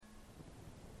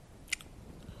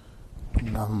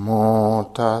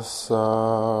Namo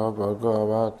tassa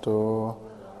bhagavato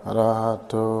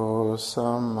arahato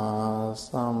samma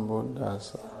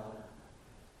sambuddhassa.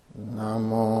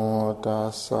 Namo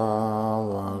tassa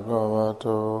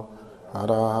bhagavato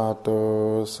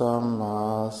arahato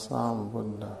samma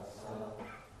sambuddhassa.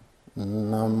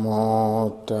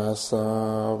 Namo tassa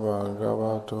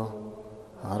bhagavato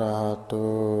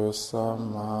arahato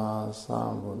samma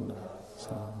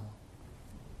sambuddhassa.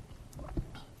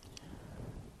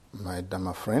 My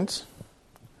Dhamma friends,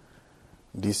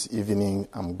 this evening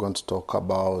I'm going to talk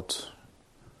about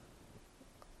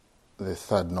the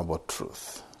third noble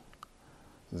truth,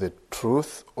 the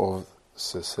truth of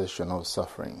cessation of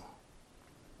suffering,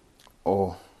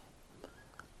 or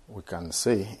we can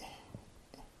say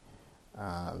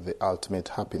the ultimate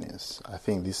happiness. I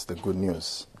think this is the good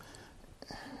news.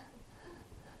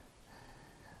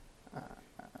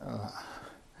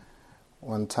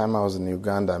 One time I was in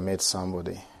Uganda, I met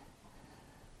somebody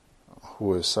who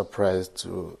was surprised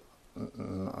to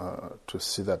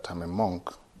see that I'm a monk,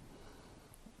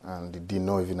 and he didn't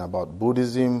know even about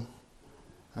Buddhism.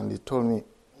 And he told me,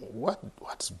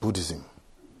 "What's Buddhism?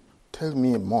 Tell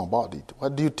me more about it.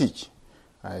 What do you teach?"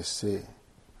 I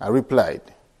replied,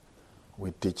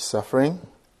 "We teach suffering.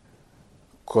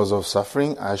 Cause of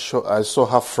suffering." I saw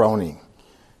her frowning.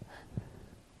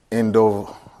 End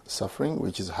of suffering,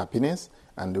 which is happiness,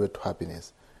 and the way to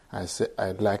happiness. I said,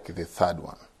 "I like the third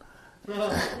one."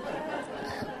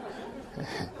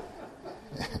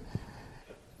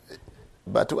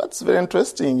 But what's very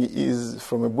interesting is,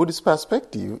 from a Buddhist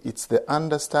perspective, it's the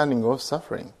understanding of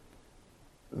suffering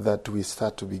that we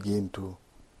start to begin to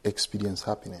experience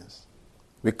happiness.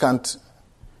 We can't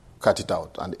cut it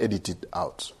out and edit it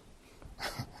out.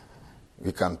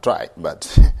 We can try,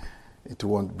 but it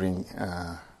won't bring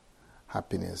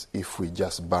happiness if we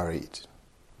just bury it.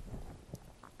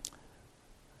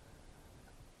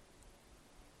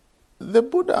 The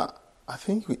Buddha, I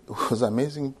think, was an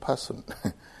amazing person.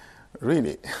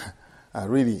 Really, I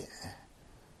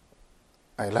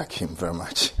like him very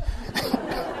much.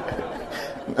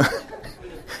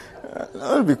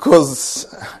 Not because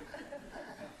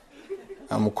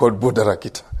I'm called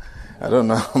Buddharakkhita. I don't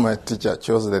know how my teacher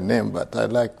chose the name, but I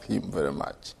like him very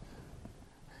much.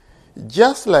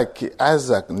 Just like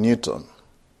Isaac Newton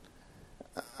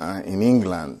in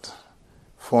England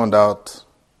found out,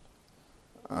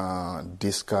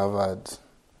 discovered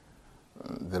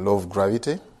the law of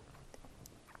gravity.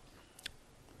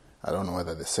 I don't know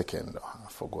whether the second,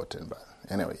 I've forgotten, but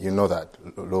anyway, you know that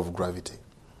law of gravity.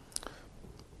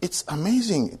 It's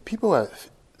amazing. People are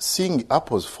seeing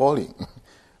apples falling,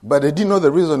 but they didn't know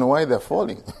the reason why they're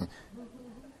falling.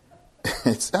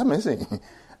 It's amazing.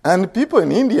 And people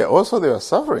in India also, they were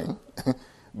suffering,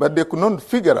 but they could not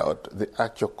figure out the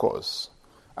actual cause.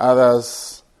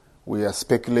 Others, we are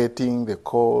speculating the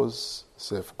cause,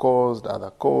 self-caused,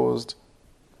 other-caused.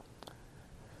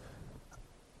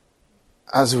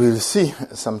 As we'll see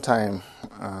sometime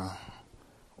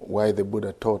why the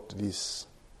Buddha taught this,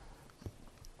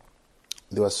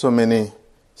 there were so many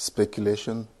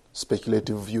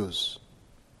speculative views.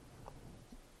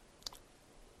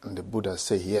 And the Buddha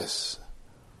said, yes,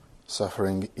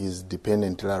 suffering is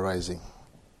dependently arising.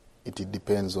 It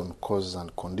depends on causes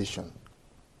and condition.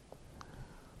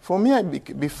 For me,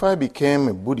 before I became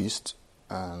a Buddhist,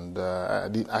 and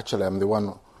I'm the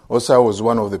one. Also, I was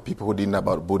one of the people who didn't know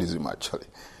about Buddhism. Actually,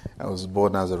 I was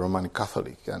born as a Roman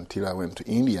Catholic until I went to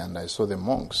India and I saw the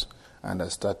monks, and I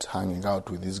started hanging out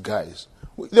with these guys.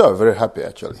 They were very happy,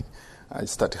 actually. I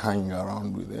started hanging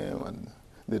around with them, and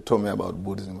they told me about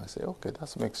Buddhism. I said, "Okay,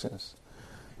 that makes sense."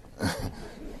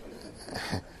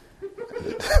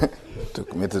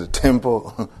 Took me to the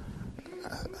temple.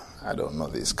 I don't know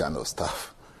this kind of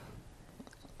stuff.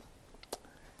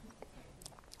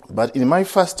 But in my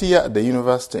first year at the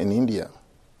university in India,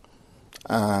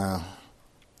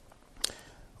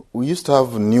 we used to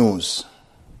have news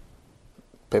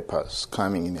papers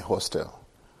coming in a hostel.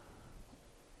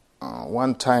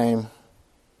 One time,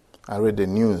 I read the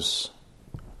news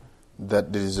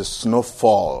that there is a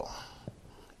snowfall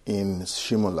in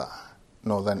Shimla,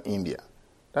 northern India.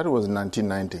 That was in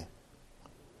 1990.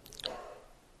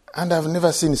 And I've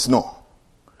never seen snow.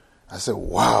 I said,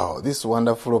 wow, this is a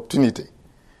wonderful opportunity.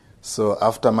 So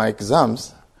after my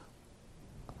exams,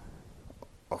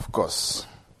 of course,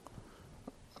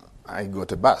 I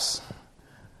got a bus.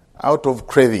 Out of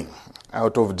craving,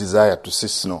 out of desire to see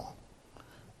snow.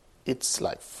 It's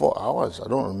like 4 hours, I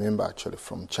don't remember actually,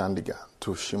 from Chandigarh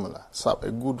to Shimla. So a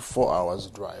good 4 hours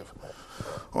drive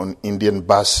on Indian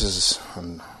buses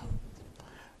and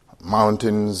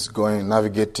mountains,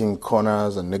 navigating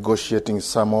corners and negotiating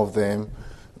some of them.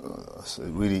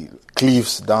 really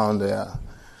cliffs down there.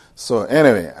 So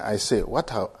anyway, I say,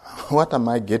 what am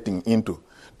I getting into?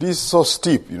 This is so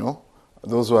steep,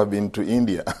 Those who have been to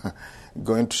India,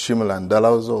 going to Shimla and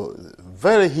Dalhousie,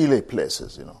 very hilly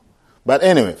places, But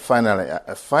anyway,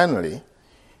 finally,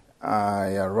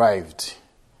 I arrived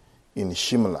in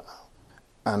Shimla,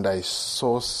 and I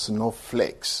saw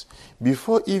snowflakes.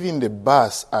 Before even the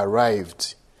bus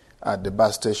arrived at the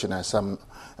bus station,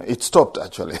 it stopped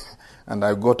actually, and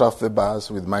I got off the bus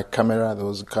with my camera,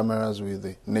 those cameras with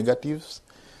the negatives,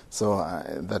 so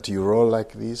that you roll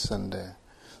like this, and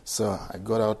so I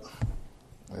got out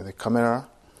with the camera.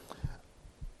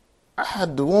 I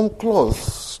had the warm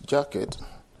clothes, jacket,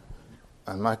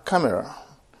 and my camera.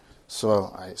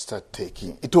 So I started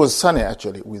taking, it was sunny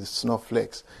actually with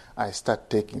snowflakes. I started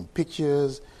taking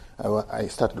pictures. I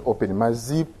started opening my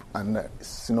zip, and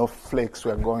snowflakes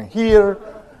were going here.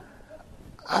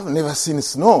 I've never seen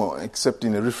snow except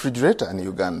in a refrigerator in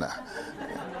Uganda.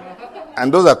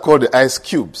 And those are called the ice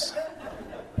cubes.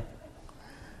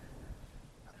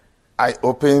 I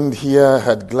opened here,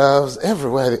 had gloves,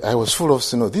 everywhere. I was full of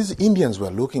snow. These Indians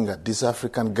were looking at this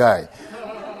African guy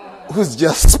who's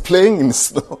just playing in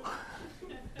snow.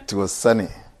 It was sunny.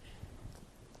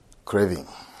 Craving.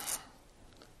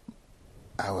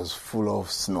 I was full of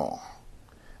snow.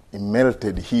 It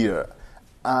melted here.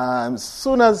 As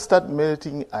soon as it started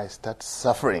melting, I started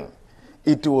suffering.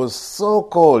 It was so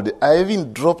cold. I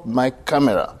even dropped my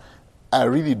camera. I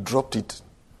really dropped it.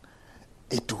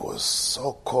 It was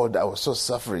so cold. I was so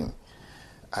suffering.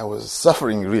 I was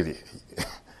suffering really.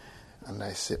 And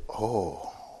I said,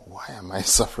 why am I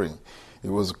suffering? It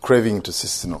was craving to see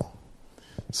snow.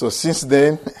 So since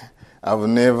then, I've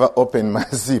never opened my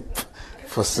zip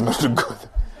for snow to go there.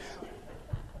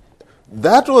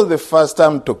 That was the first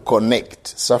time to connect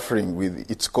suffering with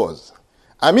its cause.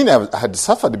 I mean, I had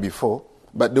suffered before,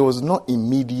 but there was no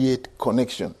immediate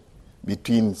connection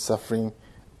between suffering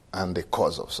and the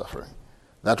cause of suffering.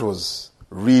 That was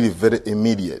really very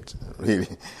immediate, really.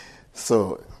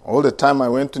 So all the time I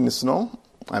went in the snow,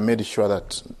 I made sure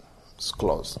that it's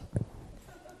closed.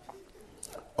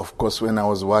 Of course, when I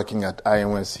was working at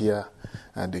IMS here,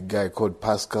 I had a guy called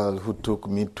Pascal who took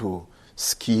me to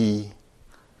ski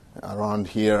around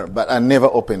here, but I never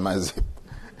opened my zip.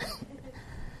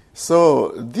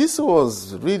 So this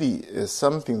was really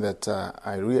something that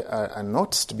I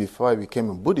noticed before I became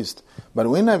a Buddhist. But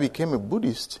when I became a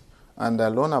Buddhist and I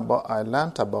learned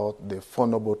about the Four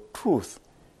Noble Truths,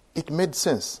 it made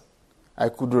sense. I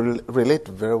could relate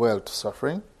very well to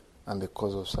suffering and the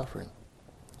cause of suffering.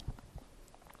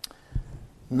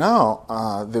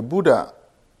 Now, the Buddha,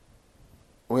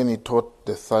 when he taught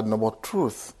the Third Noble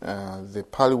Truth, the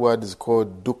Pali word is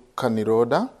called Dukkha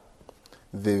Nirodha.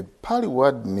 The Pali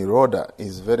word Nirodha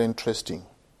is very interesting.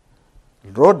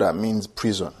 Rodha means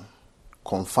prison,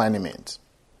 confinement,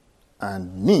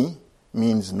 and Ni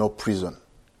means no prison.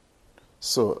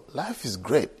 So life is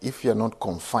great if you are not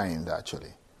confined,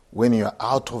 actually. When you are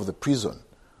out of the prison,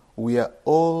 we are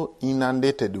all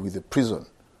inundated with the prison.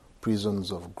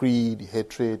 Prisons of greed,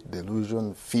 hatred,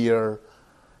 delusion, fear,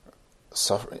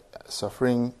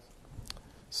 suffering.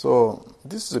 So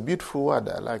this is a beautiful word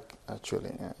I like,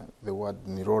 actually, the word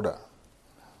Nirodha.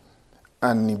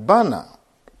 And Nibbana,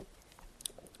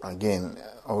 again,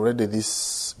 already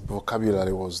this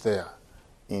vocabulary was there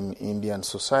in Indian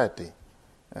society.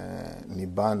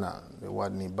 Nibbana, the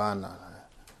word Nibbana,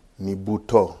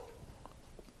 Nibuto,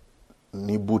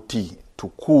 Nibuti,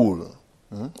 to cool,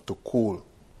 to cool.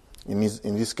 In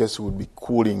this case, we would be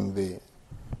cooling the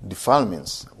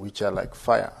defilements, which are like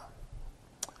fire.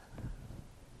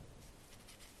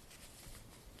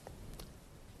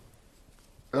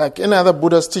 Like any other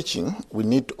Buddha's teaching, we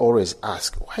need to always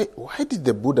ask, why did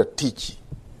the Buddha teach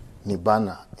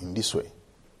Nibbana in this way?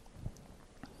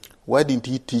 Why didn't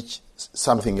he teach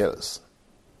something else?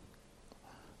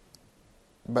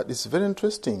 But it's very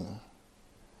interesting.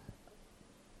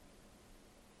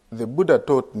 The Buddha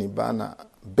taught Nibbana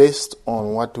based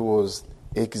on what was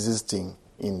existing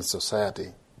in society.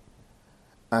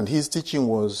 And his teaching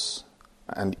was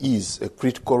and is a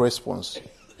critical response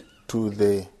to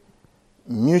the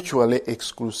mutually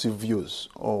exclusive views,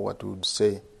 or what we would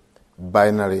say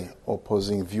binary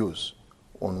opposing views.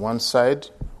 On one side,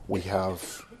 we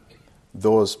have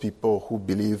those people who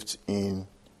believed in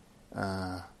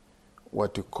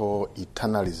what you call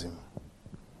eternalism.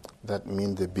 That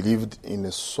means they believed in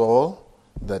a soul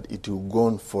that it will go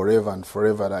on forever and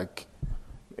forever, like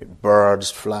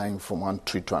birds flying from one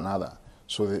tree to another.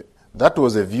 So that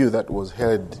was a view that was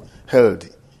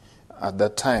held at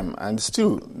that time, and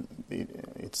still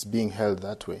it's being held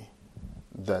that way,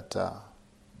 that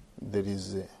there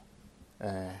is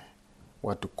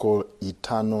what to call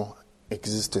eternal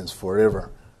existence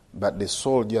forever, but the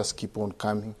soul just keep on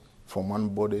coming from one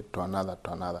body to another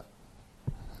to another.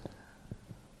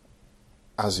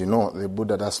 As you know, the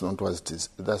Buddha, that's not what it is.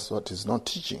 That's what he's not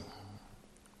teaching.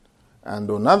 And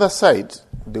on the other side,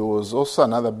 there was also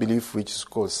another belief which is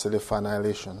called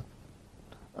self-annihilation,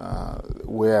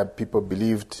 where people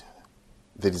believed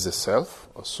there is a self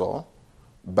or soul,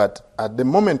 but at the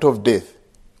moment of death,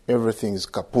 everything is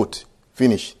kaput,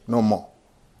 finished, no more.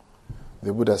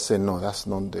 The Buddha said, no, that's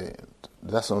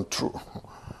not true.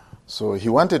 So he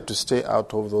wanted to stay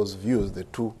out of those views, the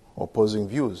two opposing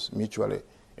views, mutually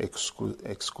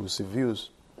exclusive views.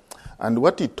 And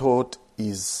what he taught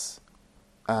is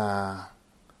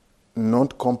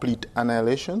not complete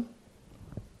annihilation,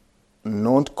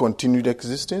 not continued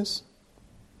existence,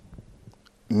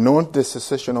 not the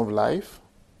cessation of life,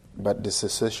 but the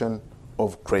cessation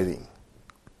of craving.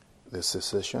 The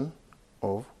cessation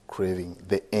of craving,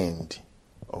 the end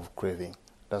of craving.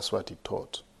 That's what he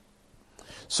taught.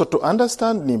 So to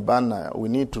understand Nibbana, we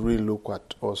need to really look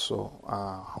at also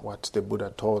what the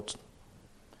Buddha taught.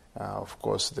 Of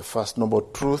course, the First Noble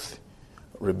Truth,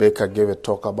 Rebecca gave a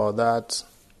talk about that.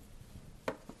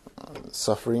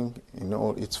 Suffering in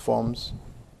all its forms.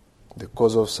 The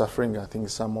cause of suffering, I think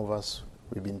some of us,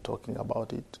 we've been talking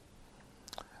about it.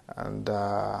 And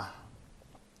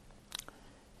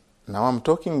now I'm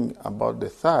talking about the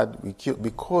third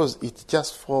because it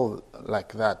just falls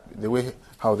like that. The way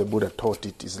how the Buddha taught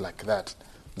it is like that.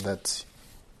 That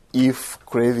if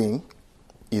craving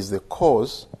is the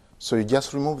cause, so you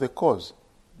just remove the cause.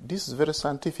 This is very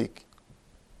scientific.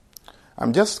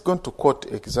 I'm just going to quote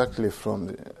exactly from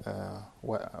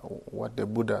what the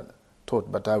Buddha taught,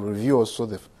 but I'll review also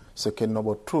the Second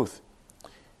Noble Truth.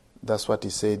 That's what he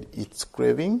said. It's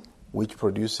craving which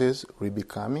produces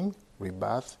rebecoming,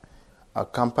 rebirth,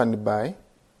 accompanied by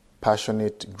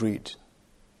passionate greed.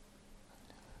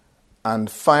 And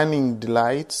finding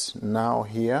delights now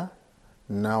here,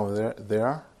 now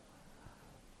there,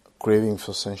 craving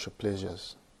for sensual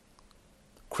pleasures,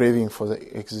 craving for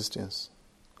the existence.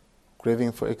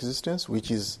 Craving for existence, which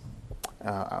is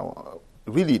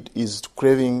really is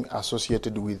craving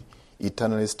associated with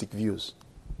eternalistic views.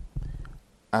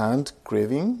 And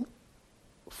craving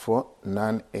for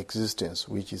non-existence,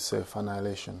 which is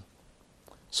self-annihilation.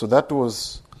 So that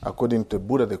was, according to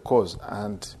Buddha, the cause.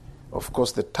 And, of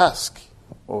course, the task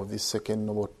of this Second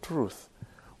Noble Truth,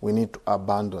 we need to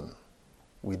abandon.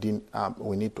 We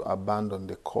need to abandon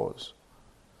the cause.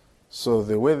 So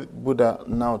the way Buddha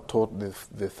now taught the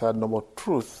Third Noble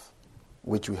Truth,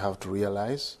 which we have to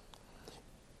realize,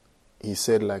 he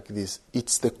said like this: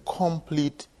 it's the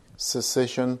complete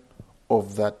cessation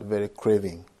of that very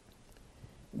craving.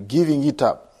 Giving it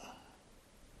up,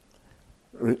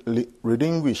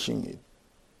 relinquishing it,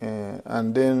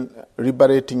 and then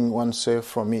liberating oneself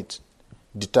from it,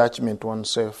 detachment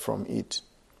oneself from it.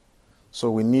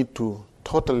 So we need to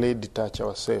totally detach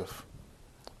ourselves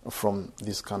from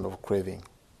this kind of craving.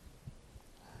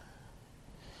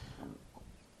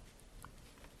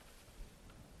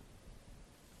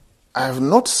 I've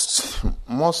noticed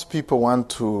most people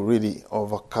want to really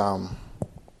overcome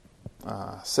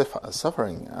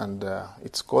suffering and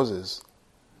its causes.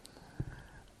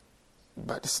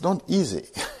 But it's not easy.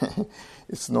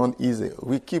 It's not easy.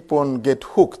 We keep on get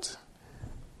hooked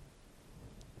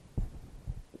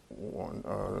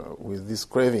with this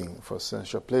craving for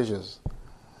sensual pleasures.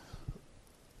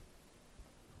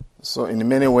 So in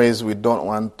many ways we don't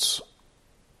want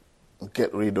to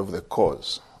get rid of the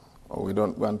cause, or we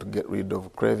don't want to get rid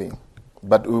of craving,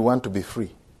 but we want to be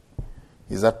free.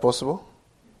 Is that possible?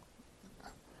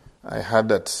 I heard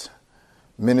that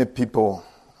many people,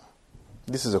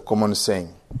 this is a common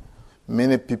saying,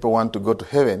 many people want to go to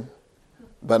heaven,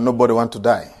 but nobody wants to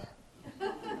die.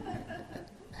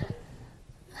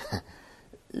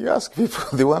 You ask people,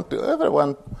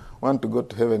 everyone want to go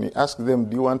to heaven. You ask them,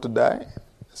 do you want to die?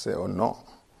 They say, oh no.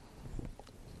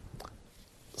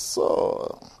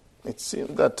 So it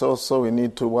seems that also we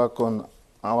need to work on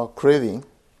our craving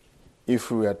if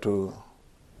we are to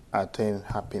attain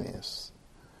happiness.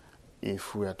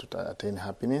 If we are to attain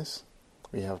happiness,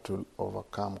 we have to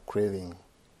overcome craving.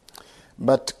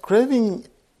 But craving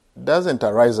doesn't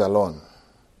arise alone.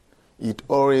 It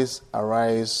always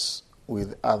arises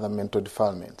with other mental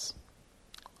defilements,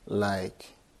 like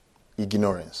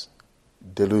ignorance,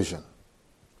 delusion.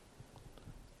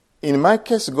 In my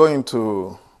case, going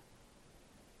to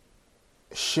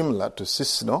Shimla, to see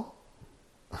snow,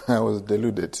 I was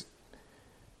deluded.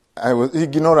 I was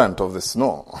ignorant of the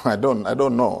snow. I don't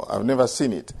know. I've never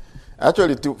seen it.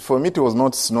 Actually, for me, it was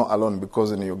not snow alone,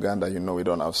 because in Uganda, we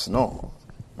don't have snow.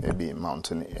 Maybe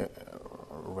mountain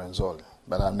Rwenzori,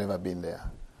 but I've never been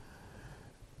there.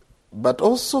 But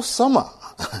also summer.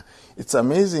 It's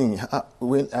amazing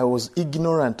when I was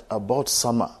ignorant about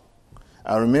summer.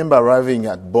 I remember arriving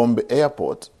at Bombay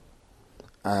airport,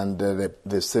 and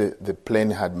they say the plane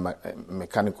had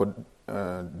mechanical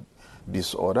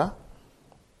disorder.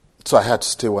 So I had to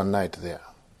stay one night there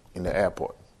in the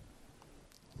airport.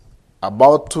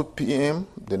 About 2 p.m.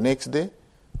 the next day,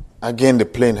 again the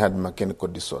plane had mechanical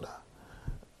disorder.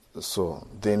 So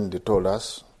then they told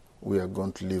us we are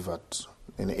going to leave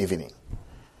in the evening.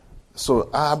 So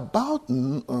about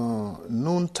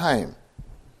noon time,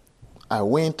 I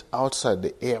went outside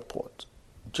the airport,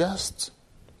 just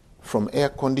from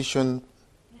air-conditioned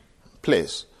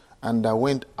place, and I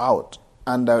went out,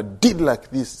 and I did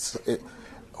like this. A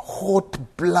hot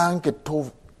blanket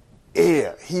of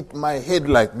air hit my head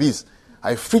like this.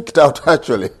 I freaked out,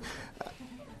 actually.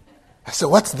 I said,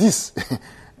 what's this?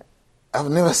 I've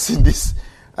never seen this.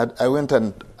 I went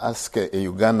and asked a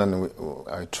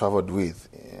Ugandan I traveled with.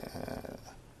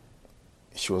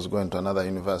 She was going to another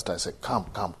university. I said, come.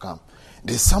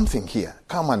 There's something here.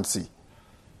 Come and see.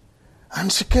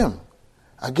 And she came.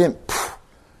 Again, poof.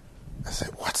 I said,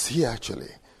 what's here actually?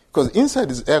 Because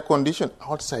inside is air conditioned,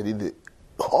 outside is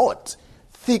hot,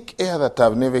 thick air that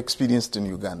I've never experienced in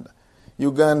Uganda.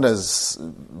 Uganda's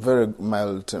very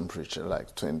mild temperature,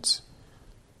 like 20,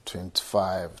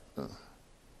 25,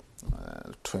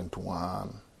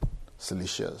 21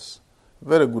 Celsius.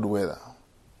 Very good weather,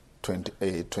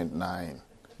 28, 29.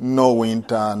 No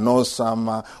winter, no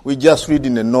summer. We just read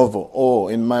in a novel,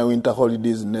 in my winter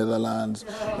holidays in Netherlands,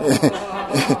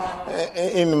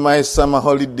 in my summer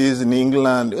holidays in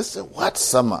England. I say, what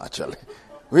summer actually?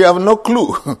 We have no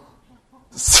clue.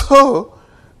 So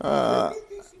I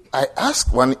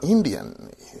asked one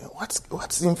Indian,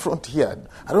 what's in front here?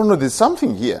 I don't know, there's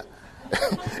something here.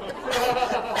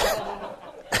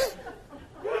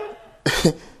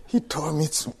 He told me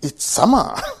it's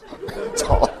summer. It's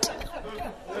hot.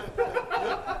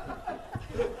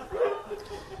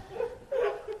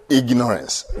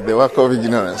 Ignorance, the work of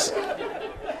ignorance.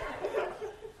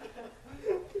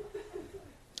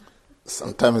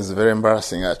 Sometimes it's very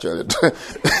embarrassing, actually,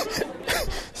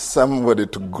 somebody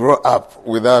to grow up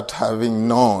without having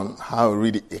known how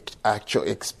really actual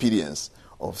experience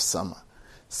of summer.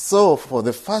 So for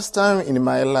the first time in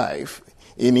my life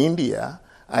in India,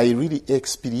 I really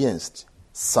experienced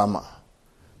summer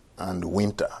and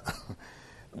winter.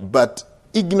 But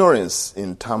ignorance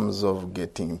in terms of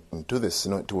getting into the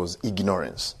snow, it was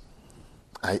ignorance.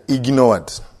 I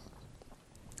ignored,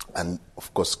 and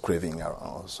of course craving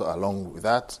also along with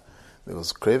that. There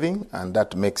was craving, and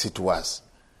that makes it worse.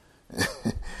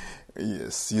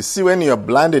 Yes, you see, when you are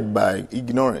blinded by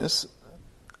ignorance,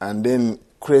 and then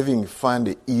craving find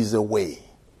an easy way,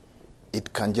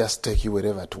 it can just take you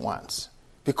wherever it wants.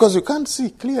 Because you can't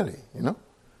see clearly,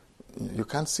 You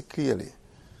can't see clearly.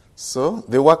 So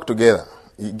they work together,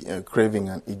 craving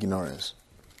and ignorance.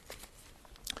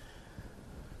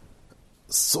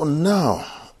 So now,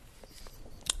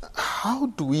 how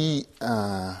do we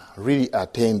really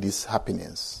attain this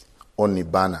happiness or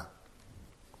Nibbana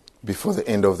before the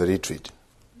end of the retreat?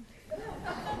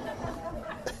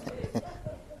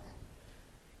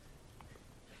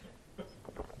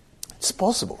 It's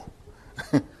possible.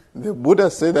 The Buddha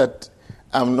said that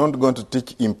I'm not going to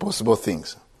teach impossible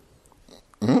things.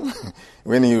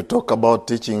 When you talk about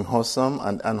teaching wholesome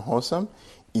and unwholesome,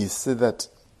 he said that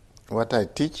what I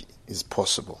teach is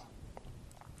possible.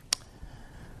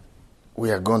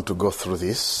 We are going to go through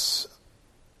this.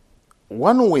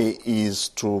 One way is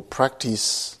to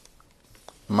practice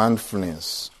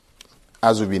mindfulness,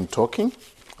 as we've been talking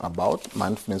about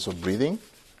mindfulness of breathing.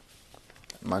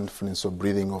 Mindfulness of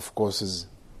breathing, of course, is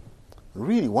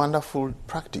really wonderful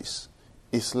practice.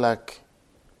 It's like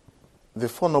the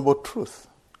Four Noble Truths.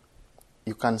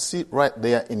 You can see right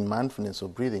there in mindfulness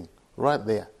of breathing, right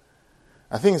there.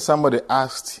 I think somebody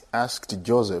asked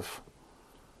Joseph,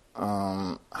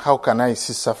 how can I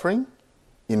see suffering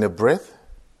in a breath?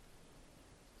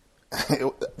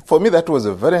 For me, that was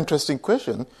a very interesting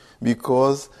question,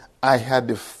 because I had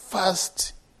the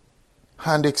first-hand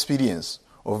experience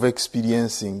of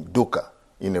experiencing dukkha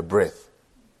in a breath.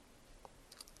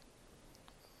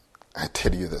 I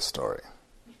tell you the story.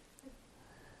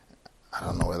 I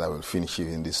don't know whether I will finish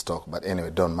even this talk, but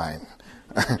anyway, don't mind.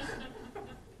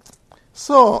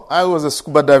 So, I was a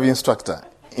scuba diving instructor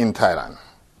in Thailand.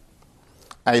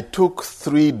 I took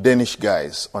 3 Danish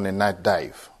guys on a night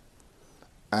dive.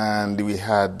 And we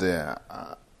had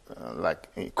like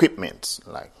equipment,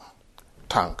 like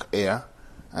tank, air,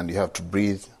 and you have to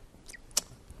breathe.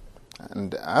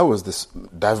 And I was this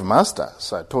dive master,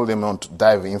 so I told them not to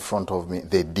dive in front of me.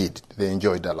 They did. They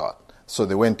enjoyed a lot. So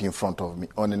they went in front of me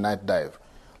on a night dive.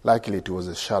 Luckily, it was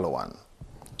a shallow one.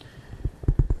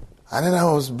 And then I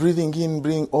was breathing in,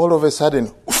 breathing, all of a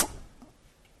sudden,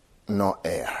 no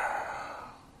air.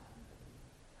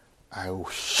 I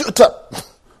shoot up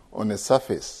on the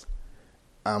surface.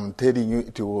 I'm telling you,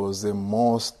 it was the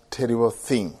most terrible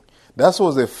thing. That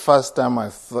was the first time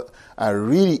I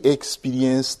really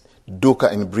experienced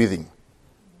dukkha in breathing.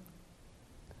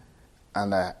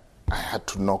 And I had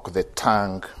to knock the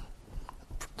tank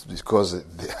because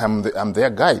I'm their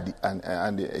guide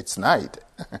and it's night.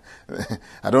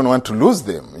 I don't want to lose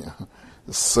them. You know.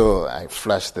 So I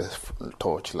flashed the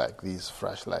torch like this,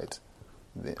 flashlight.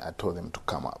 I told them to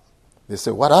come up. They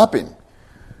said, "What happened?"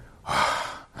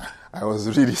 I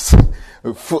was really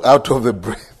out of the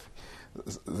breath.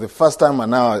 The first time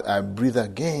now I breathed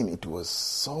again, it was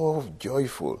so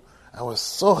joyful. I was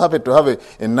so happy to have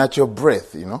a natural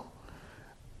breath, you know.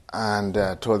 And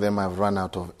I told them I've run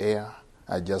out of air.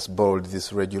 I just borrowed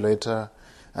this regulator.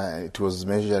 It was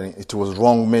measuring. It was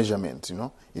wrong measurement, you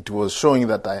know. It was showing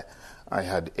that I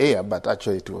had air, but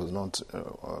actually it was not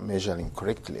measuring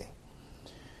correctly.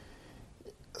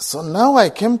 So now I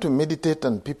came to meditate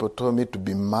and people told me to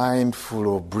be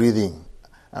mindful of breathing.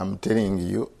 I'm telling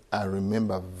you, I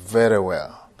remember very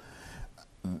well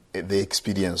the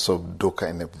experience of dukkha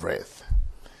in the breath.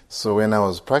 So when I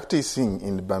was practicing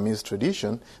in the Burmese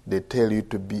tradition, they tell you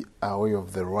to be aware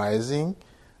of the rising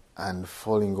and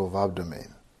falling of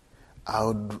abdomen. I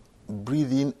would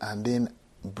breathe in and then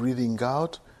breathing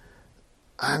out,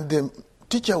 and the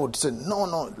teacher would say,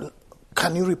 no,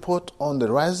 can you report on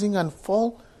the rising and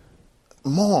fall?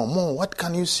 More, what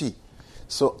can you see?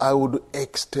 So I would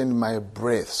extend my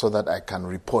breath so that I can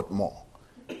report more.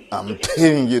 I'm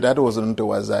telling you, that wasn't a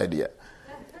wise idea.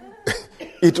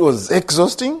 It was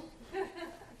exhausting,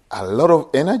 a lot of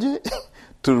energy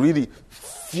to really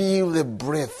feel the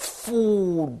breath,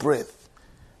 full breath,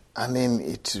 and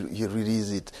then you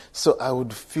release it. So I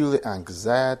would feel the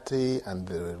anxiety and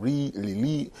the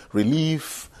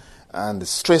relief and the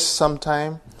stress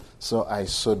sometimes. So I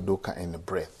saw dukkha in the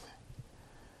breath.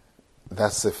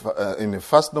 That's in the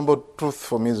first number, truth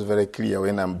for me is very clear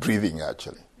when I'm breathing,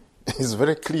 actually. It's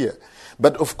very clear.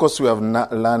 But of course, we have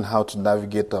learned how to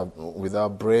navigate with our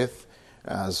breath.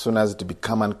 As soon as it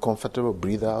becomes uncomfortable,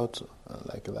 breathe out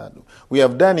like that. We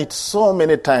have done it so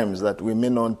many times that we may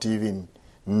not even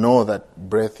know that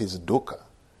breath is dukkha.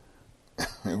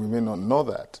 We may not know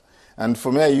that. And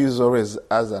for me, I use always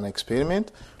as an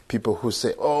experiment, people who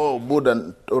say, "Oh,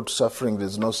 Buddha taught suffering,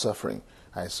 there's no suffering."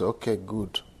 I say, okay,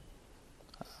 good.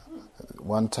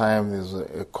 One time there's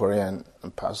a Korean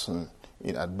person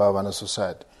at Bhavana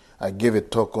Society. I gave a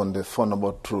talk on the Four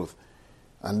Noble Truth.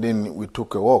 And then we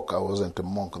took a walk. I wasn't a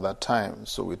monk at that time.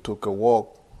 So we took a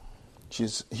walk. She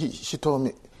told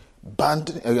me,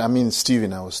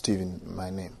 Stephen, I was Stephen, my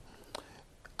name.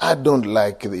 I don't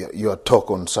like your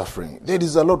talk on suffering. There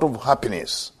is a lot of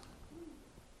happiness.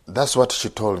 That's what she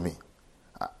told me.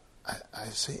 I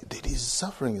say, there is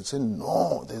suffering. She said,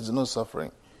 no, there's no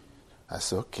suffering. I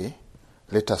said, okay,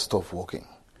 let us stop walking.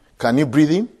 Can you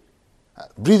breathe in?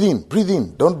 Breathe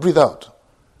in, don't breathe out.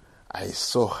 I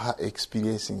saw her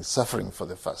experiencing suffering for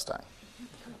the first time.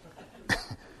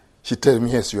 She told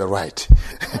me, yes, you are right.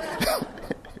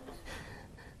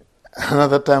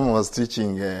 Another time I was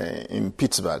teaching in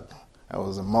Pittsburgh. I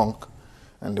was a monk,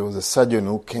 and there was a surgeon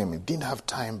who came. He didn't have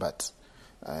time, but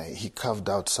he carved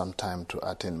out some time to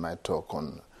attend my talk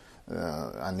on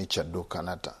anicca, dukkha,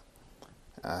 anatta.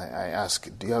 I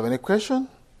asked, do you have any question?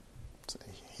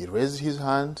 He raised his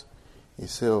hand. He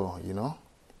said,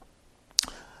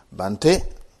 Bhante,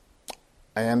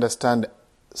 I understand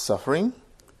suffering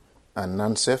and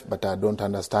non-self, but I don't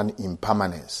understand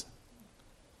impermanence.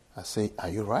 I say, are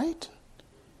you right?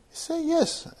 He said,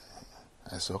 yes.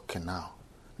 I said, okay, now,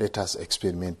 let us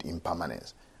experiment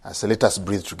impermanence. I said, let us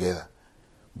breathe together.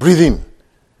 Breathe in.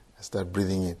 I start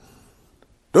breathing in.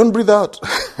 Don't breathe out.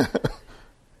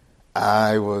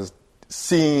 I was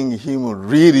seeing him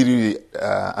really, really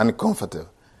uncomfortable.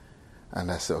 And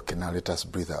I said, okay, now let us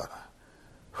breathe out.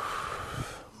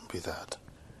 Breathe out.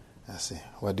 I say,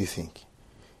 what do you think?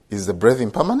 Is the breath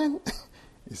impermanent?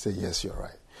 He said, yes, you're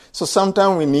right. So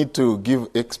sometimes we need to give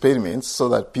experiments so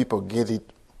that people get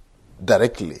it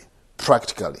directly,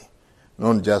 practically,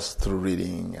 not just through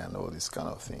reading and all this kind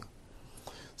of thing.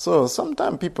 So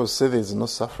sometimes people say there's no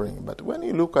suffering, but when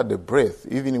you look at the breath,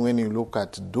 even when you look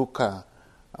at dukkha,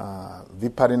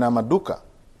 viparinama dukkha,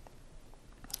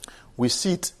 we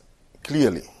see it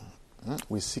clearly.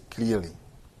 We see clearly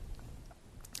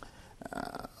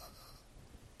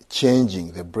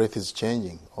changing. The breath is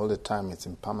changing all the time. It's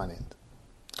impermanent.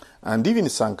 And even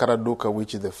Sankara Dukkha,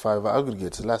 which is the 5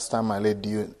 aggregates, last time I led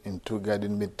you into guided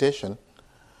meditation,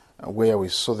 where we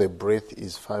saw the breath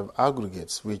is 5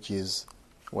 aggregates, which is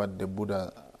what the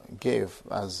Buddha gave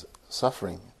as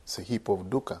suffering. It's a heap of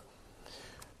dukkha.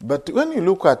 But when you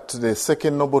look at the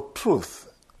second noble truth,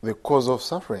 the cause of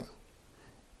suffering,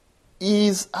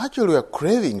 is actually a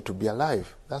craving to be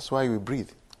alive. That's why we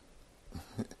breathe.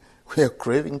 We are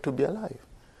craving to be alive.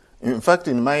 In fact,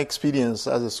 in my experience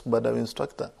as a scuba dive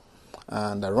instructor,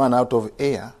 and I ran out of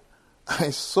air,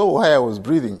 I saw why I was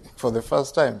breathing for the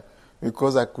first time,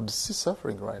 because I could see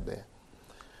suffering right there.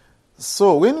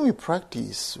 So when we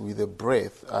practice with the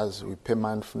breath, as we pay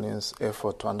mindfulness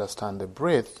effort to understand the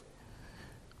breath,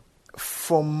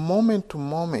 from moment to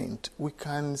moment, we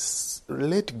can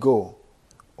let go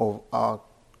of our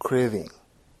craving.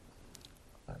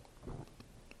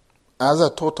 As I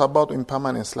taught about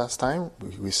impermanence last time,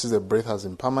 we see the breath as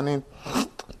impermanent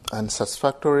and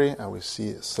satisfactory, and we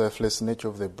see the selfless nature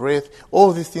of the breath.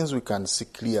 All these things we can see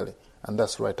clearly, and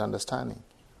that's right understanding.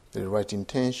 The right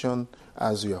intention,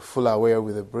 as you are full aware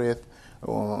with the breath,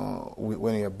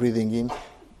 when you are breathing in,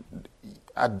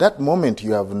 at that moment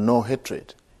you have no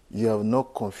hatred, you have no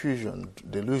confusion,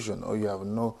 delusion, or you have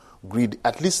no greed,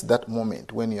 at least that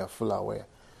moment when you are full aware.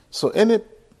 So any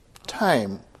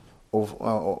time of,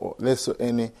 let's say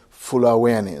any full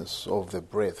awareness of the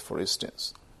breath, for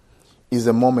instance, is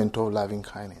a moment of loving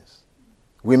kindness.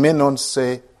 We may not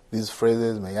say these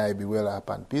phrases, may I be well,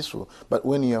 happy and peaceful, but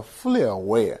when you are fully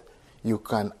aware, you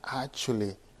can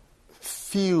actually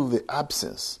feel the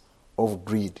absence of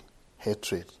greed,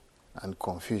 hatred, and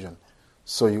confusion.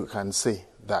 So you can say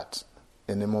that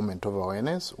in a moment of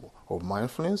awareness, of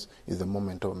mindfulness, is a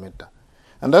moment of metta.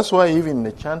 And that's why even in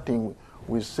the chanting,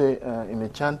 we say, in the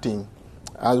chanting,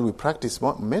 as we practice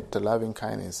metta, loving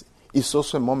kindness, it's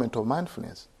also a moment of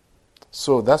mindfulness.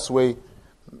 So that's why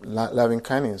loving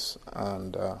kindness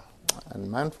and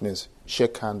mindfulness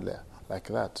shake hand there, like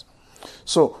that.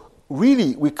 So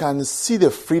really, we can see the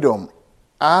freedom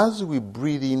as we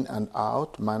breathe in and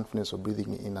out, mindfulness of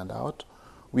breathing in and out.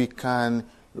 We can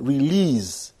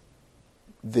release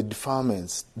the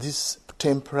defilements, this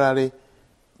temporary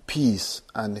peace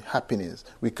and happiness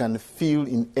we can feel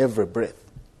in every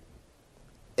breath.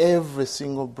 Every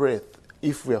single breath,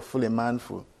 if we are fully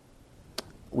mindful,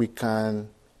 we can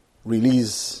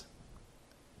release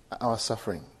our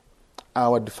suffering,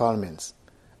 our defilements.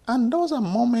 And those are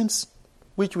moments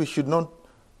which we should not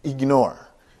ignore.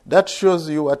 That shows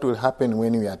you what will happen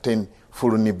when we attain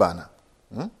full Nibbana.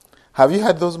 Have you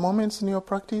had those moments in your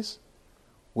practice?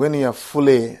 When you are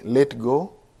fully let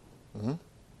go,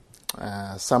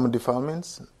 some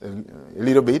defilements, a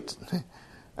little bit,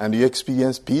 and you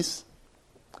experience peace?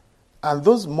 And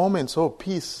those moments of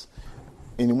peace,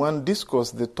 in one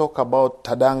discourse, they talk about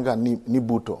Tadanga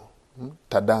Nibbutto.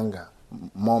 Tadanga,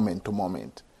 moment to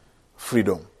moment,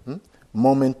 freedom.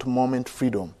 Moment to moment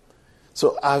freedom.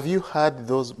 So have you had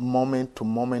those moment to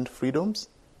moment freedoms?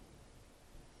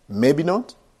 Maybe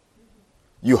not.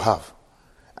 You have.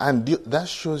 And that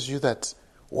shows you that,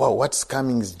 wow, what's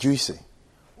coming is juicy.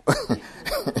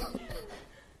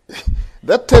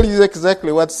 That tells you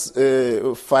exactly what's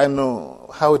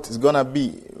final, how it is going to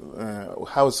be,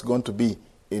 how it's going to be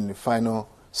in the final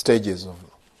stages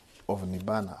of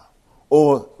Nibbana,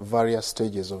 or various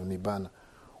stages of Nibbana,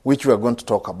 which we are going to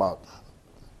talk about.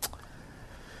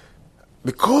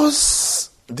 Because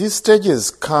these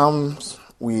stages come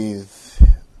with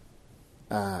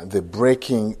the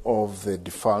breaking of the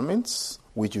defilements,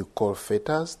 which you call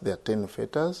fetters, there are 10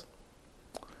 fetters,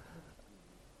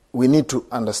 we need to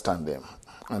understand them.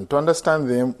 And to understand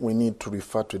them, we need to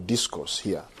refer to a discourse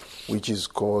here, which is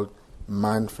called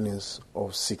mindfulness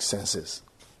of 6 senses.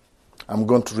 I'm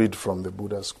going to read from the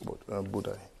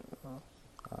Buddha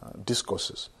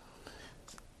discourses.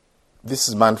 This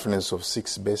is mindfulness of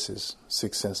 6 bases,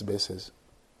 6 sense bases.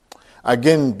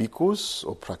 Again, bhikkhus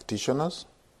or practitioners,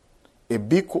 a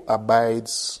bhikkhu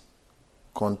abides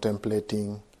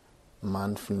contemplating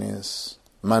mindfulness,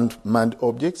 mind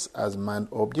objects as mind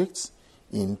objects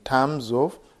in terms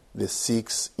of the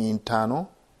 6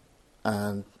 internal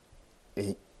and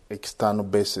external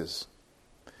bases.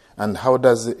 And how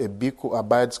does a bhikkhu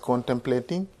abides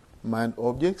contemplating mind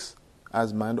objects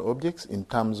as mind objects in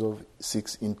terms of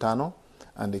 6 internal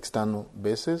and external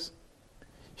bases?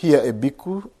 Here a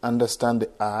bhikkhu understands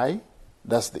the I,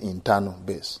 that's the internal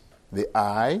base. The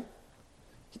I,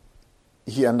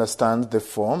 he understands the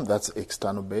form, that's the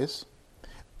external base.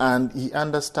 And he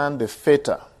understands the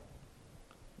fetter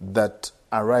that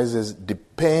arises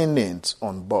dependent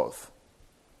on both.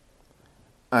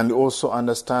 and also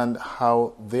understand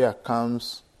how there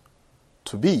comes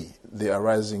to be the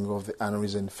arising of the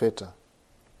unreason fetter,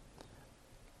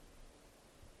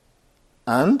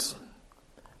 and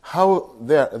how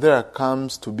there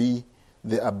comes to be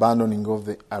the abandoning of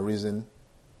the arisen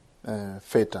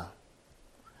fetter,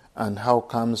 and how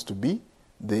comes to be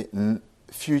the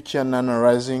future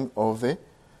non-arising of the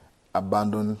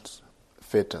abandoned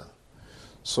fetter.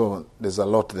 So there's a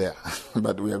lot there,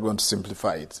 but we are going to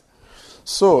simplify it.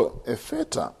 So a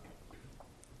fetter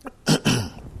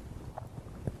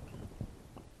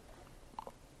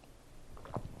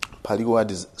Pali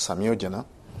word is samyojana,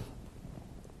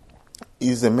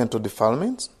 is a mental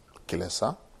defilement,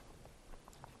 kilesa,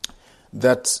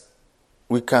 that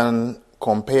we can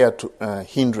compare to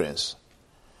hindrance.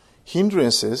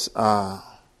 Hindrances are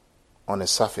on a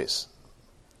surface,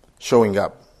 showing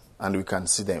up, and we can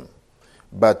see them.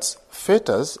 But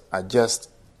fetters are just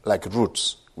like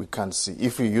roots. We can see.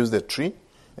 If we use the tree,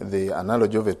 the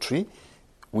analogy of a tree,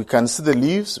 we can see the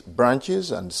leaves,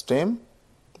 branches, and stem,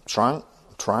 trunk,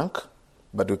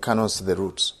 but we cannot see the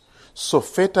roots. So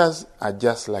fetters are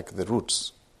just like the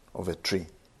roots of a tree.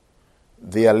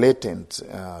 They are latent,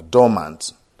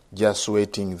 dormant, just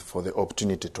waiting for the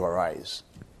opportunity to arise.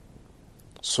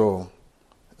 So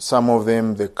some of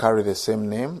them, they carry the same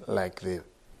name, like the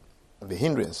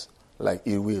hindrance, like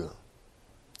ill will,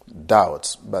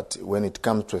 doubt. But when it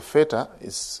comes to a fetter,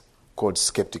 it's called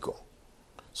skeptical.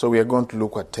 So we are going to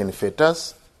look at 10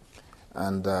 fetters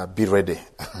and be ready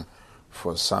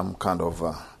for some kind of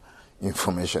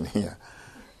information here.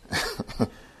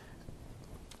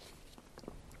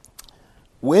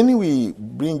 When we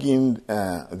bring in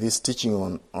this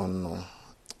teaching on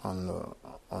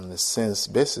the sense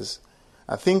basis,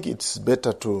 I think it's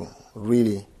better to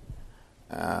really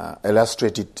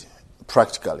illustrate it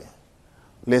practically.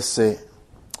 Let's say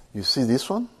you see this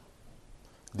one,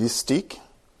 this stick,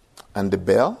 and the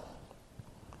bell.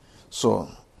 So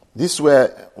this is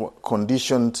where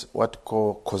conditioned, what we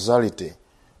call causality,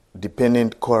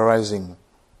 dependent co-arising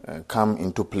come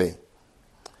into play.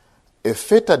 A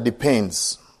fetter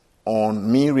depends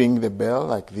on me ringing the bell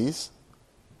like this.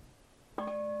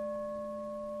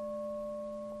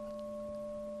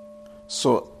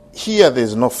 So here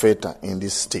there's no fetter in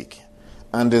this stick,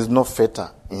 and there's no fetter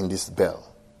in this bell.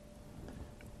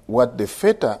 What the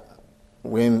fetter,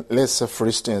 when, let's say for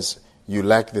instance, you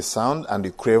like the sound and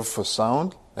you crave for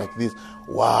sound like this,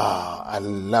 wow, I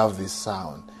love this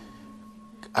sound.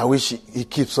 I wish it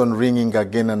keeps on ringing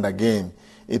again and again.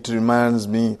 It reminds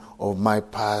me of my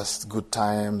past good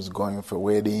times, going for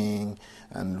wedding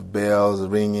and bells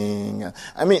ringing.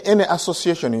 I mean, any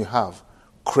association you have,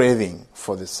 craving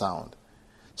for the sound.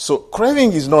 So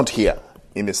craving is not here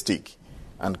in the stick,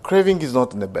 and craving is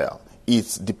not in the bell.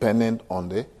 It's dependent on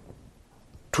the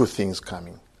two things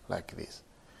coming like this.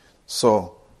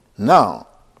 So now,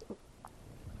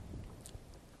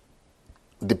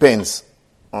 depends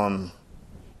on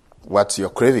what your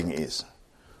craving is.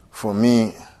 For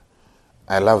me,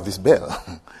 I love this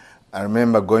bell. I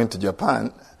remember going to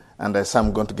Japan, and I said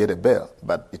I'm going to get a bell,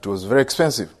 but it was very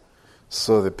expensive.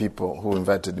 So the people who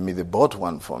invited me, they bought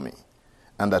one for me.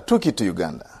 And I took it to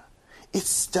Uganda.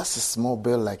 It's just a small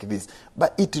bell like this,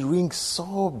 but it rings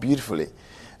so beautifully.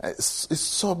 It's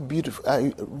so beautiful.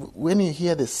 When you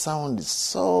hear the sound, it's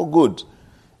so good.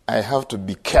 I have to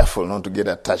be careful not to get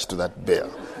attached to that bell.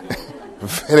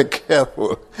 Very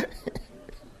careful.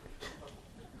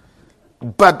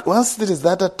 But once there is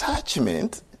that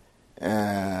attachment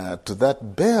to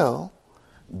that bell,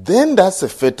 then that's a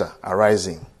fetter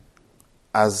arising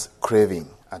as craving,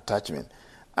 attachment.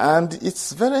 And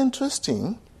it's very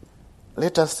interesting.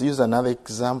 Let us use another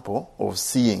example of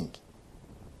seeing.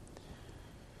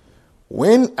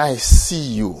 When I see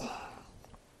you,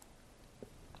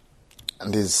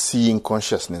 and there's seeing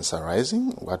consciousness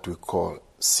arising, what we call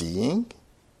seeing.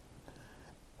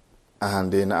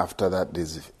 And then after that,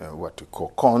 there's what we call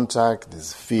contact.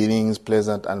 There's feelings,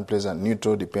 pleasant, unpleasant,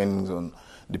 neutral, depending on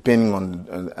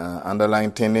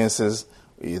underlying tendencies,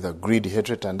 either greed,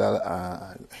 hatred,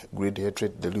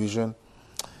 delusion.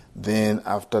 Then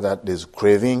after that, there's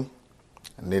craving,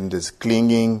 and then there's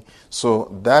clinging. So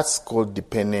that's called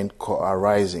dependent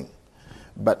co-arising.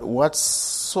 But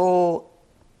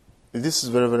this is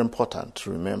very, very important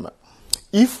to remember.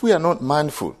 If we are not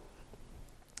mindful,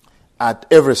 at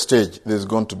every stage, there's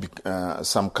going to be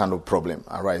some kind of problem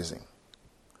arising.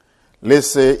 Let's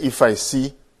say if I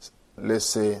see,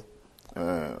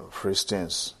 for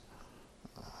instance,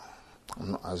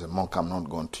 as a monk, I'm not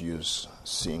going to use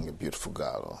seeing a beautiful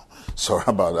girl. Sorry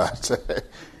about that.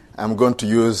 I'm going to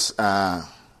use what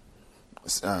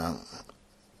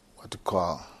you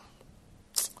call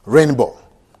rainbow.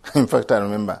 In fact, I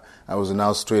remember I was in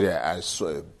Australia. I saw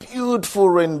a beautiful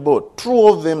rainbow, two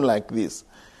of them like this.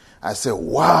 I said,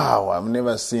 wow, I've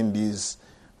never seen this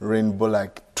rainbow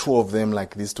like two of them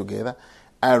like this together.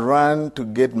 I ran to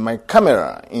get my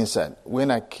camera inside. When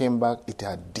I came back, it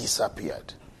had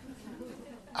disappeared.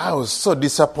 I was so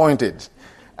disappointed.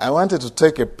 I wanted to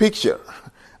take a picture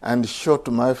and show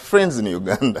to my friends in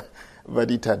Uganda, but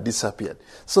it had disappeared.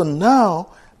 So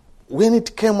now, when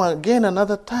it came again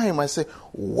another time, I said,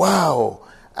 wow,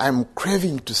 I'm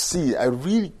craving to see it. I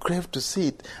really crave to see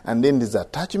it. And then there's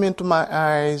attachment to my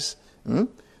eyes.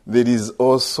 There is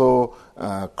also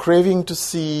craving to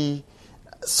see.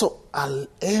 So at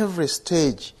every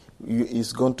stage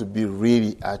is going to be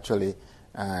really actually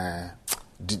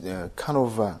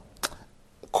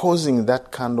causing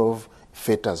that kind of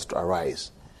fetters to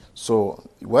arise. So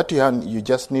what you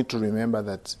just need to remember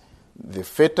that the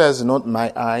fetter is not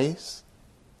my eyes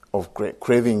of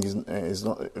craving is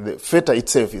not the fetter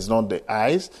itself is not the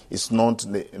eyes, it's not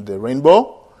the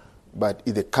rainbow, but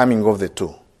it's the coming of the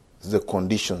two. The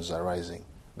conditions arising.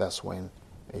 That's when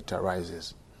it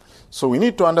arises. So we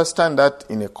need to understand that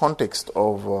in a context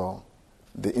of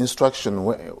the instruction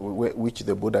which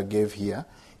the Buddha gave here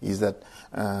is that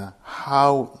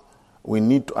how we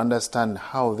need to understand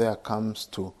how there comes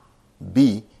to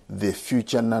be the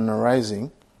future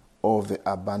non-arising of the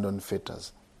abandoned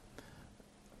fetters.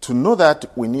 To know that,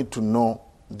 we need to know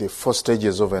the 4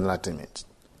 stages of enlightenment.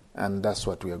 And that's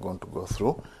what we are going to go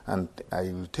through. And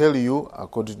I will tell you,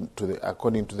 according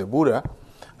to the Buddha,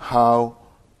 how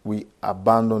we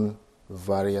abandon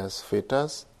various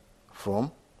fetters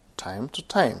from time to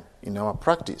time in our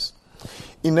practice.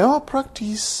 In our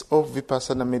practice of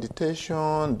Vipassana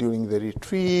meditation, during the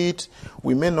retreat,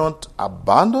 we may not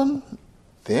abandon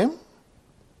them,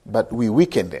 but we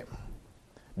weaken them.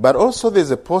 But also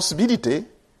there's a possibility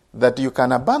that you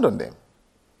can abandon them.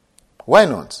 Why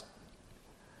not?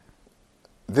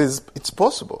 It's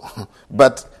possible.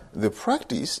 But the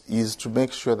practice is to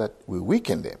make sure that we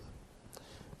weaken them.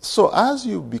 So as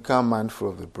you become mindful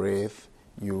of the breath,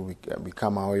 you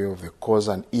become aware of the cause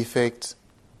and effect,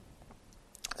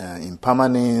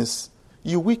 impermanence,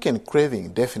 you weaken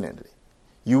craving, definitely.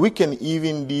 You weaken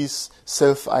even this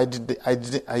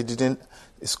self-identity.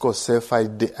 It's called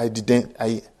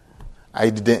self-identity.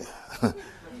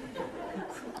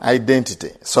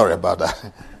 Identity. Sorry about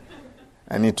that.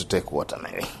 I need to take water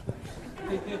maybe.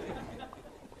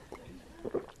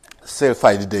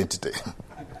 Self-identity.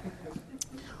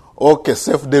 Okay,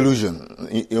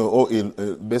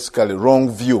 self-delusion. Basically, wrong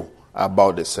view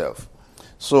about the self.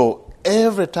 So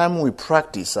every time we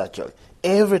practice,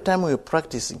 every time we're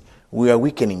practicing, we are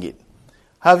weakening it.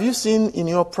 Have you seen in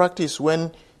your practice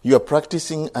when you are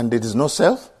practicing and there is no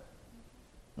self?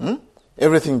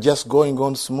 Everything just going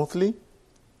on smoothly?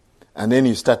 And then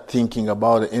you start thinking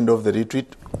about the end of the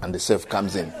retreat and the self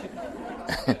comes in.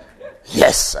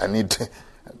 Yes, I need to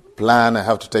plan, I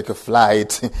have to take a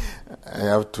flight, I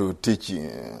have to teach,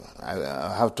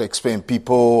 I have to explain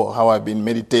people how I've been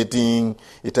meditating,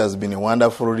 it has been a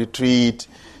wonderful retreat.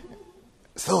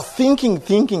 So thinking.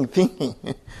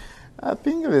 I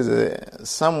think there's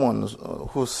someone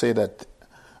who said that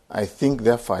I think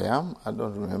therefore I am. I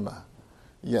don't remember.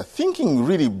 Yeah, thinking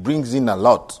really brings in a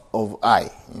lot of I,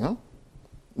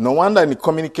 No wonder in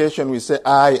communication we say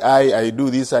I do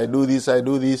this.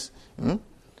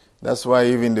 That's why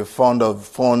even the font of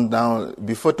phone now,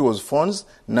 before it was phones,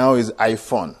 now is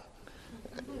iPhone.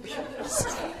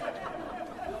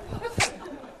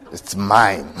 It's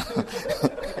mine.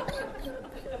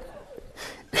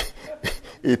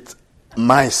 It's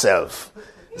myself.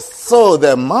 So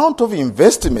the amount of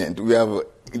investment we have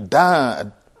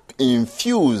done,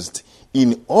 infused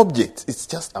in objects, it's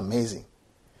just amazing.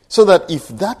 So that if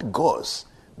that goes,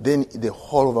 then the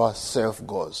whole of our self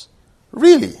goes.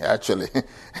 Really, actually.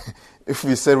 If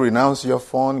we say renounce your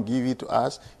phone, give it to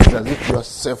us, it's as if your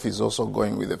self is also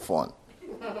going with the phone.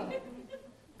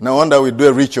 No wonder we do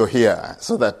a ritual here,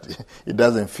 so that it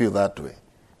doesn't feel that way.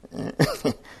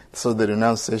 So the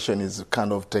renunciation is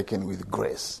kind of taken with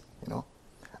grace,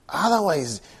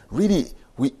 Otherwise, really,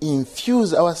 we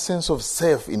infuse our sense of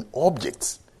self in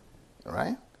objects,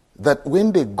 right? That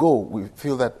when they go, we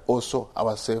feel that also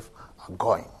ourselves are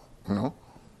going,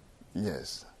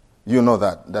 Yes. You know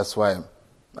that. That's why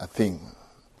I think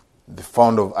the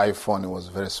founder of iPhone was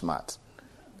very smart.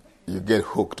 You get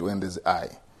hooked when there's I.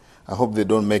 I hope they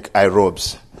don't make eye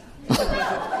robes.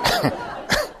 That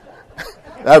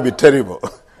would be terrible.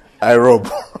 Eye robe.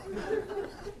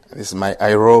 This is my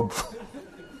eye robe.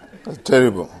 That's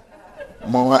terrible.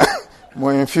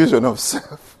 More infusion of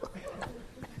self.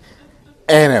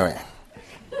 Anyway.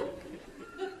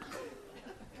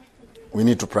 We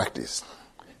need to practice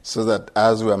so that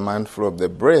as we are mindful of the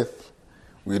breath,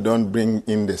 we don't bring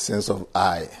in the sense of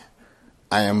I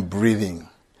am breathing.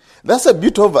 That's the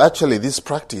beauty of actually this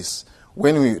practice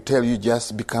when we tell you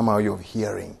just become out of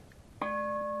hearing.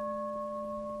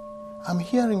 I'm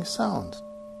hearing sound.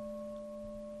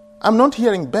 I'm not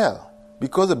hearing bell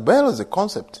because a bell is a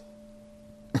concept.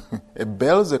 A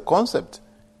bell is a concept.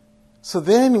 So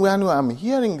then when I'm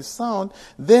hearing sound,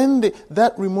 then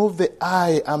that removes the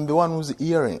I. I'm the one who's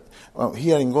hearing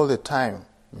all the time.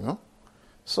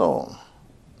 So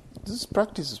this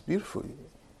practice is beautiful.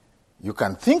 You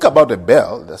can think about a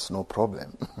bell, that's no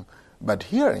problem. But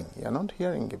hearing, you're not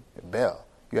hearing a bell.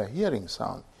 You are hearing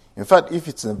sound. In fact, if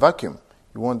it's a vacuum,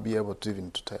 you won't be able to even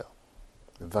to tell.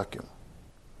 The vacuum.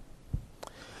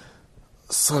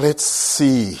 So let's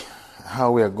see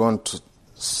how we are going to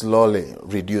slowly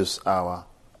reduce our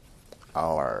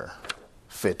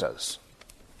fetters.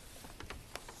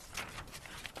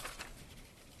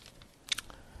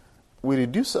 We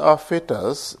reduce our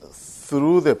fetters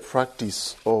through the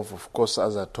practice of course,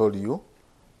 as I told you,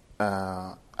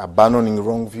 abandoning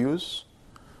wrong views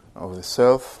of the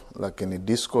self. Like in a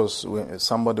discourse,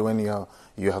 when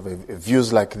you have a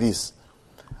views like this: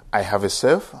 I have a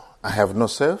self, I have no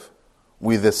self.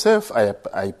 With the self,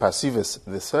 I perceive as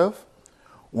the self.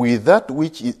 With that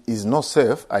which is not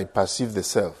self, I perceive the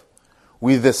self.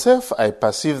 With the self, I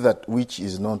perceive that which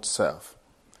is not self.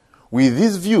 With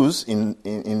these views in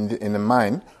the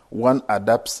mind, one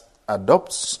adopts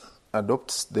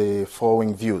the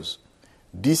following views.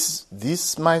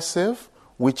 This myself,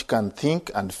 which can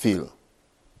think and feel.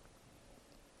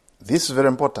 This is very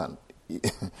important.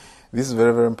 This is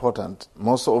very, very important.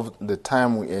 Most of the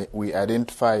time we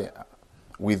identify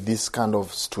with this kind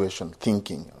of situation,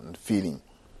 thinking and feeling.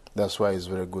 That's why it's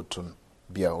very good to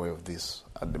be aware of this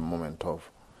at the moment of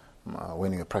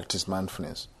when you practice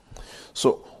mindfulness.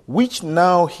 So, which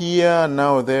now here,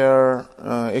 now there,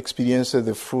 experiences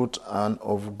the fruit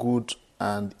of good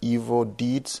and evil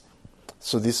deeds.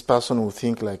 So this person will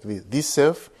think like this. This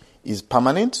self is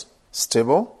permanent,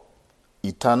 stable,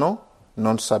 eternal,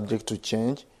 non-subject to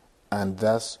change, and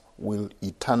thus will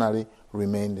eternally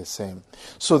remain the same.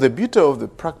 So the beauty of the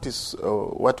practice,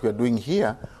 what we are doing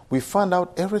here, we find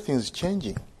out everything is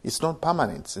changing. It's not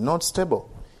permanent. It's not stable.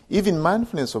 Even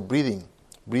mindfulness of breathing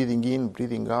in,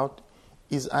 breathing out,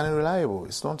 is unreliable.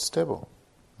 It's not stable.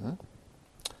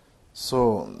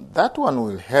 So that one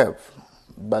will help,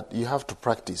 but you have to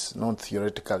practice, not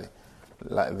theoretically,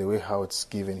 like the way how it's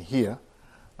given here,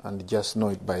 and just know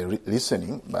it by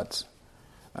listening, but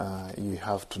you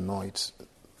have to know it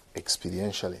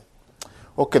experientially.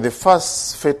 Okay, the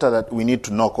first fetter that we need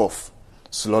to knock off,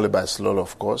 slowly by slowly,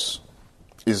 of course,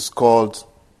 is called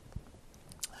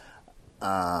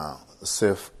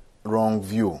self-wrong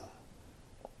view,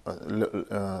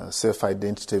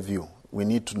 self-identity view. We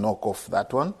need to knock off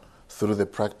that one through the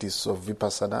practice of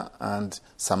vipassana and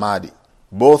samadhi.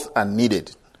 Both are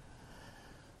needed.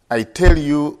 I tell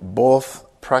you, both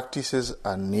practices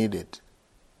are needed.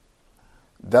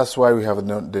 That's why we have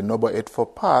the Noble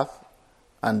Eightfold Path,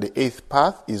 and the eighth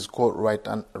path is called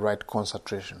right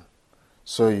concentration.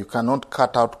 So you cannot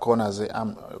cut out corners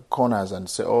and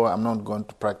say, oh, I'm not going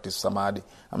to practice samadhi,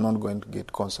 I'm not going to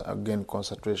gain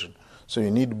concentration. So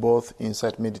you need both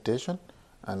insight meditation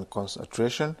and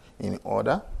concentration in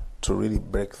order to really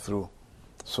break through.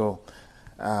 So,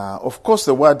 of course,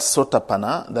 the word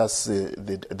sotapanna, that's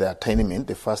the attainment,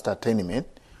 the first attainment,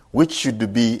 which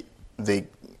should be the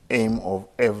aim of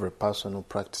every person who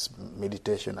practices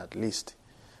meditation, at least,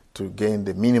 to gain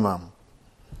the minimum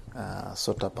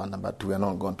sotapanna, but we are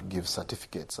not going to give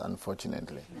certificates,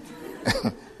 unfortunately.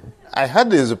 I heard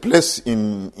there's a place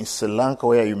in Sri Lanka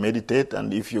where you meditate,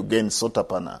 and if you gain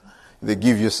sotapanna, they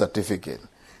give you a certificate.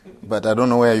 But I don't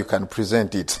know where you can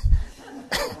present it.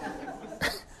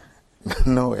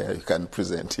 Nowhere you can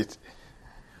present it.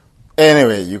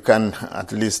 Anyway, you can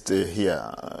at least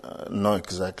know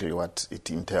exactly what it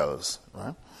entails.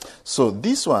 Right? So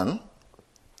this one,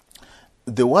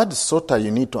 the word sota,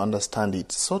 you need to understand it.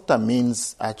 Sota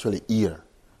means actually ear.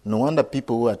 No wonder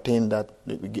people who attain that,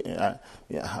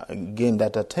 gain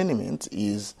that attainment,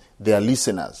 is they are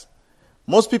listeners.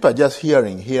 Most people are just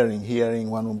hearing,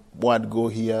 one word go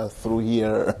here, through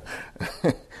here.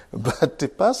 But the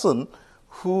person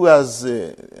who has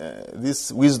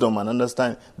this wisdom and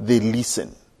understanding, they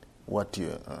listen what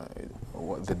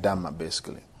the Dhamma,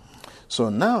 basically. So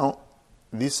now,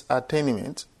 this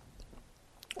attainment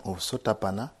of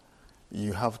sotapanna,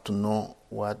 you have to know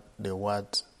what the word,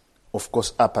 of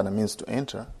course, apana means to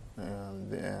enter,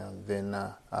 than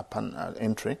upon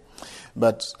entry.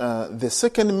 But the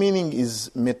second meaning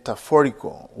is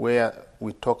metaphorical, where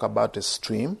we talk about a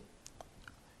stream.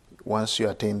 Once you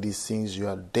attain these things, you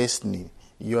are destined.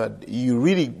 You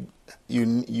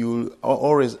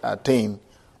always attain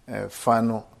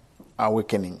final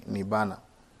awakening, Nibbana.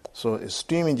 So a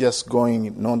stream is just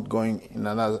going, not going in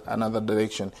another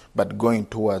direction, but going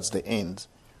towards the end.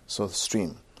 So the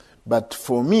stream. But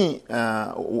for me,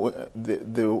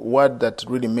 the word that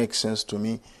really makes sense to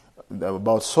me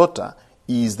about Sota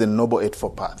is the Noble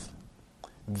Eightfold Path.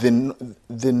 The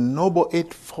Noble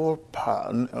Eightfold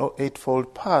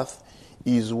Path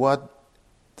is what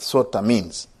Sota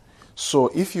means. So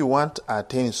if you want to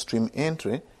attain stream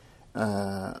entry,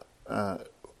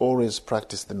 always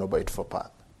practice the Noble Eightfold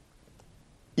Path.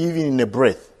 Even in a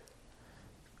breath,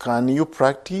 can you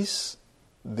practice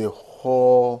the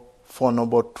whole Four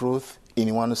Noble Truths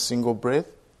in one single breath?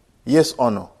 Yes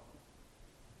or no?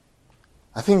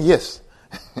 I think yes.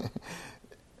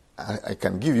 I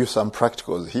can give you some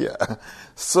practicals here.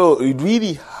 So you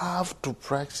really have to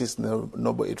practice the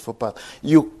Noble Eightfold Path.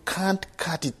 You can't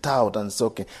cut it out and say,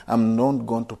 okay, I'm not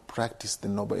going to practice the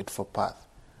Noble Eightfold Path,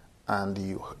 and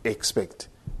you expect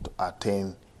to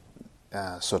attain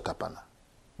Sotapanna.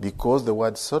 Because the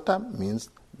word Sota means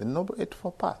the Noble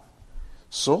Eightfold Path.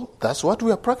 So that's what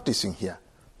we are practicing here.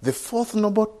 The fourth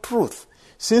noble truth.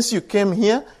 Since you came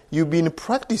here, you've been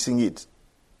practicing it.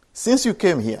 Since you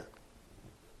came here.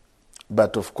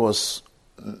 But of course,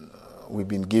 we've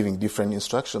been giving different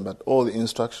instructions, but all the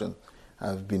instructions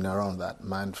have been around that.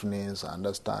 Mindfulness,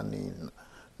 understanding,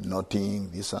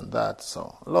 noting, this and that.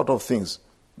 So a lot of things.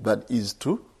 That is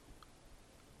to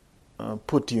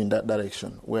put you in that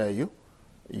direction where you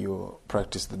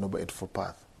practice the Noble Eightfold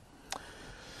Path.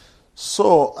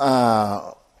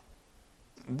 So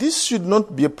this should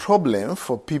not be a problem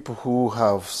for people who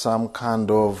have some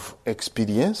kind of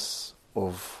experience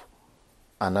of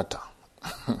anatta.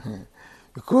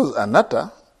 Because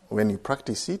anatta, when you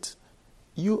practice it,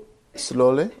 you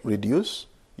slowly reduce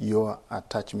your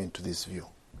attachment to this view.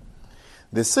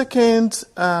 The second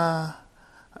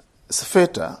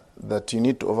fetter that you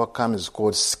need to overcome is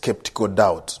called skeptical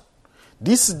doubt.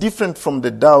 This is different from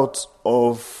the doubt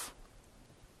of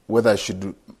whether I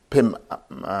should pay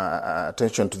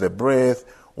attention to the breath,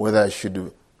 whether I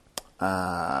should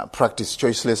practice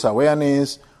choiceless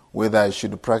awareness, whether I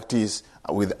should practice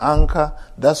with anchor.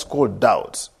 That's called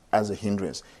doubt as a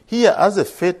hindrance. Here, as a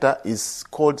fetter, is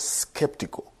called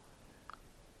skeptical.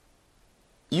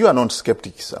 You are not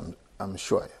skeptics, I'm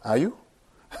sure. Are you?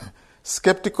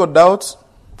 Skeptical doubts,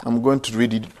 I'm going to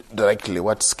read it directly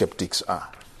what skeptics are.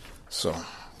 So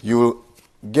you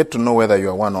get to know whether you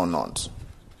are one or not.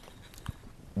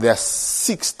 There are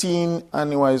 16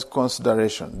 unwise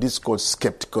considerations. This is called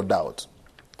skeptical doubt.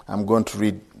 I'm going to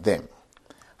read them.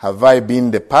 Have I been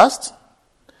in the past?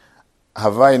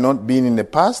 Have I not been in the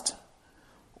past?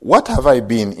 What have I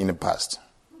been in the past?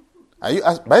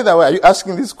 By the way, are you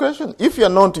asking this question? If you're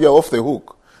not, you're off the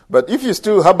hook. But if you're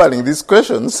still harboring these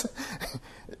questions,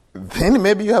 then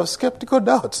maybe you have skeptical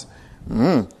doubts.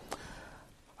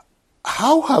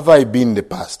 How have I been in the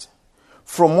past?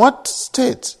 From what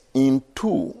state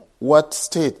into what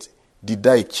state did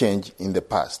I change in the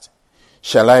past?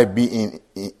 Shall I be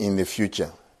in the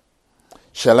future?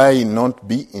 Shall I not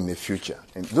be in the future?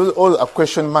 And those all are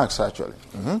question marks, actually.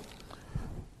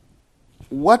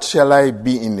 What shall I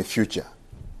be in the future?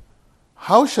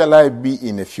 How shall I be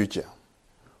in the future?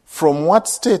 From what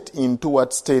state into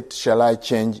what state shall I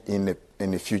change in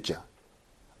the future?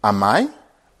 Am I?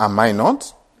 Am I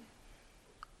not?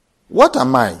 What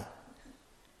am I?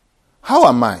 How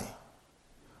am I?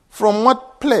 From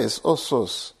what place or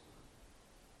source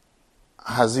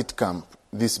has it come,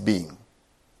 this being?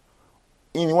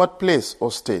 In what place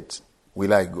or state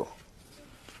will I go?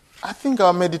 I think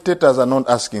our meditators are not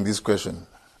asking this question.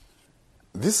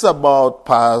 This is about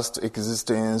past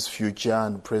existence, future,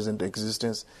 and present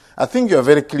existence. I think you are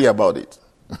very clear about it.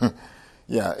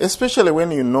 Yeah, especially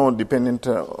when you know dependent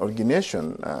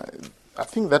origination. I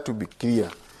think that will be clear.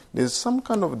 There's some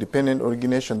kind of dependent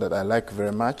origination that I like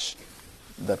very much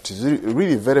that is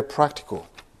really very practical.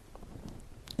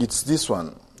 It's this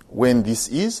one. When this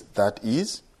is, that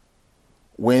is.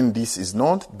 When this is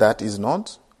not, that is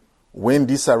not. When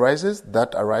this arises,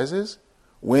 that arises.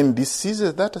 When this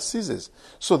ceases, that ceases.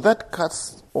 So that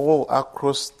cuts all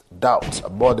across doubts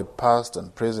about the past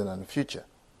and present and future.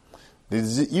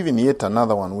 There's even yet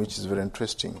another one which is very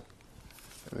interesting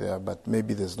there, but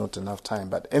maybe there's not enough time.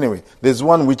 But anyway, there's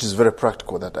one which is very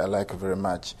practical that I like very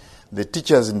much. The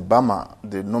teachers in Burma,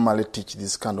 they normally teach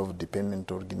this kind of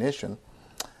dependent origination,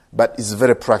 but it's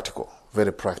very practical.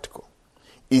 very practical.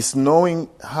 It's knowing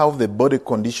how the body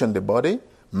condition the body,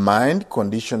 mind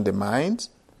condition the mind,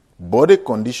 body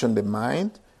condition the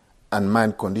mind, and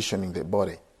mind conditioning the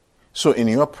body. So in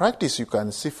your practice, you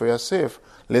can see for yourself,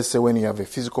 let's say when you have a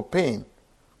physical pain,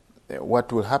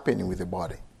 what will happen with the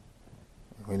body?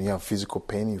 When you have physical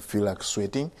pain, you feel like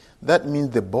sweating, that means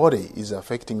the body is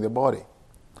affecting the body.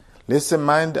 Let's say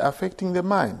mind affecting the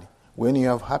mind. When you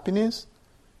have happiness,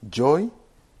 joy,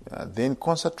 then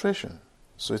concentration.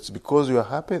 So it's because you are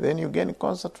happy, then you gain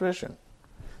concentration.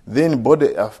 Then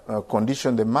body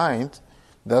condition the mind.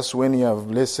 That's when you have,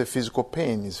 let's say, physical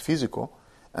pain is physical,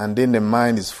 and then the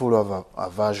mind is full of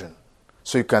aversion.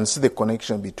 So you can see the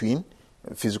connection between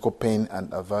physical pain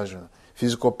and aversion.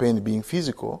 Physical pain being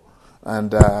physical,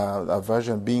 and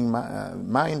aversion being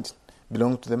mind,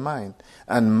 belong to the mind.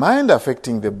 And mind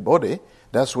affecting the body,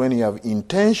 that's when you have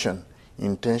intention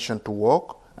to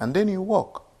walk, and then you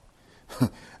walk.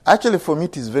 Actually, for me,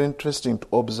 it is very interesting to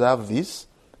observe this,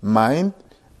 mind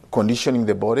conditioning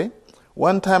the body.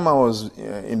 One time I was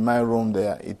in my room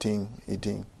there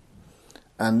eating,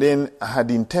 and then I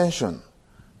had intention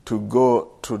to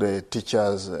go to the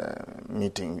teacher's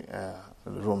meeting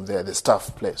room there, the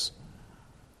staff place.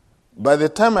 By the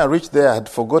time I reached there, I had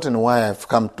forgotten why I've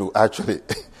come to actually.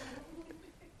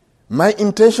 My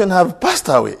intention have passed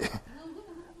away.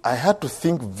 I had to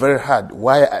think very hard,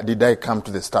 why did I come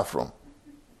to the staff room?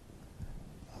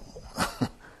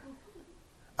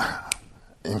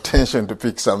 Intention to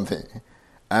pick something.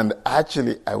 And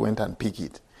actually, I went and picked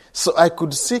it. So I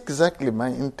could see exactly my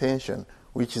intention,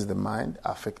 which is the mind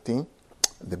affecting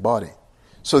the body.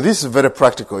 So this is very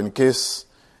practical in case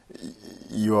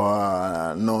you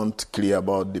are not clear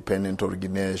about dependent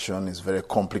origination. It's very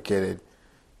complicated.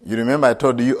 You remember I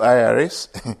told you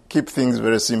IRS? Keep things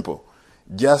very simple.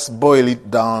 Just boil it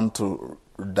down to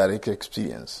direct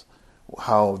experience,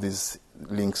 how these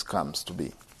links comes to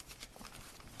be.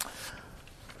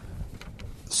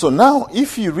 So now,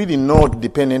 if you really know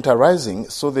dependent arising,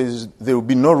 so there will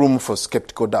be no room for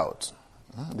skeptical doubt.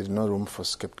 There is no room for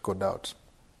skeptical doubt.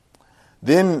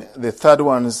 Then the third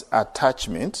one is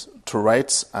attachment to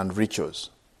rites and rituals.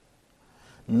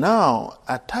 Now,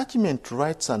 attachment to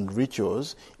rites and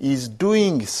rituals is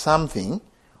doing something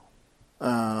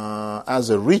as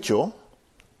a ritual,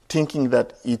 thinking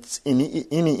that it's in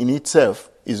itself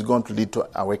is going to lead to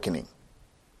awakening.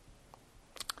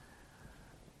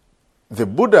 The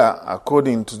Buddha,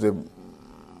 according to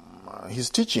his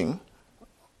teaching,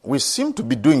 we seem to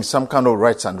be doing some kind of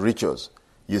rites and rituals.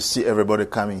 You see everybody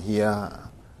coming here,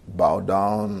 bow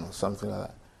down, something like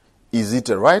that. Is it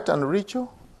a rite and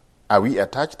ritual? Are we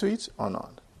attached to it or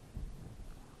not?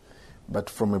 But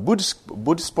from a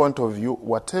Buddhist point of view,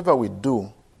 whatever we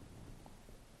do,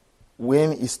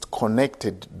 when it's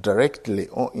connected directly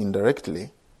or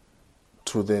indirectly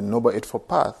to the Noble Eightfold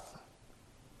Path,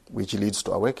 which leads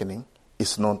to awakening,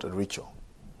 is not a ritual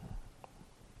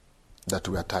that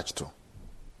we attach to.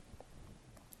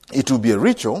 It will be a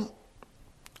ritual,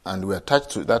 and we attach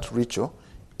to that ritual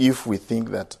if we think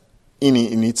that in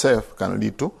itself can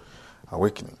lead to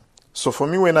awakening. So for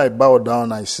me, when I bow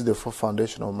down, I see the four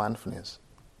foundation of mindfulness.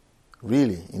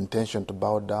 Really, intention to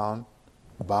bow down,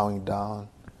 bowing down,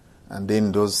 and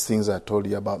then those things I told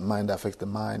you about mind affect the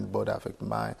mind, body affect the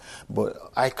mind. But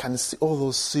I can see all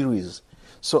those series.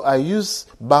 So I use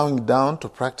bowing down to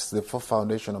practice the four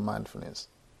foundation of mindfulness.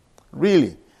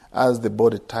 Really, as the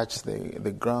body touches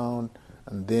the ground,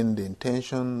 and then the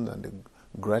intention and the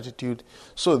gratitude.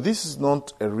 So this is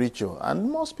not a ritual. And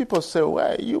most people say,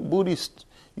 well, you Buddhists,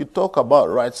 you talk about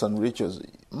rites and rituals.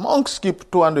 Monks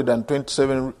keep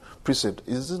 227 precepts.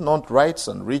 Is this not rites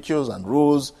and rituals and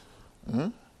rules?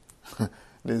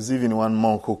 There's even one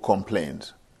monk who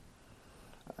complained.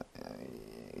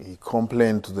 He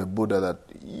complained to the Buddha that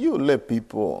you let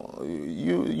people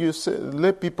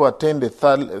attain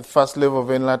the first level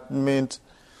of enlightenment,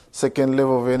 second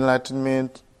level of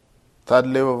enlightenment, third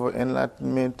level of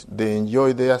enlightenment. They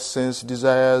enjoy their sense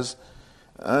desires.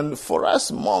 And for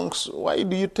us monks, why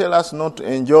do you tell us not to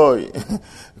enjoy?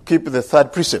 Keep the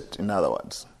third precept, in other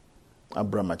words,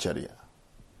 brahmacharya.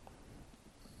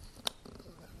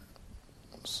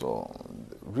 So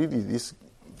really this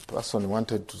person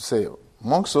wanted to say,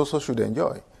 monks also should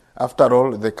enjoy. After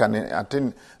all, they can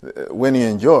attain, when you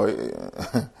enjoy,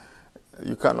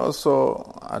 you can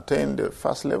also attain the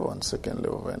first level and second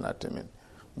level of enlightenment.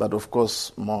 But of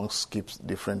course, monks keep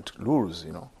different rules,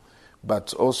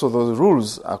 But also those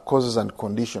rules are causes and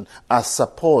conditions, as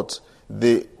support.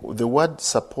 The word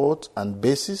support and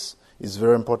basis is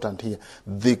very important here.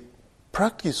 The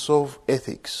practice of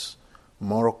ethics,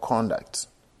 moral conduct,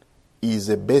 is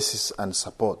a basis and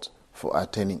support for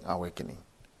attaining awakening.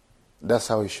 That's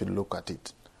how you should look at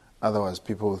it. Otherwise,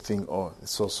 people will think, oh,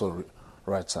 it's also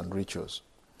rites and rituals.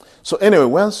 So anyway,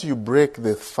 once you break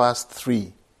the first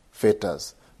 3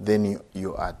 fetters, then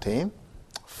you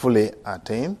fully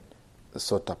attain the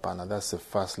Sotapanna. That's the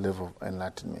first level of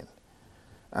enlightenment.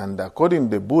 And according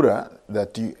to the Buddha,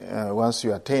 that once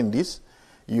you attain this,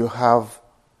 you have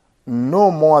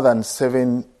no more than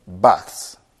 7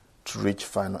 births to reach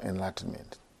final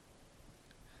enlightenment.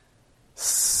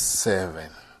 7.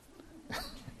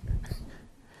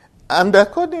 And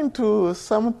according to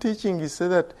some teaching, he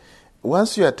said that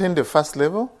once you attain the first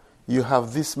level, you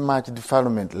have this much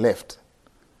defilement left.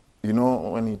 You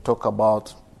know, when he talk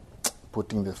about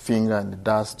putting the finger in the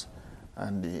dust,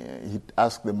 and he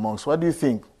asked the monks, what do you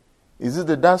think? Is it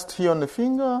the dust here on the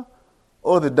finger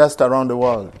or the dust around the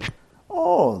world?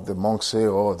 Oh, the monks say,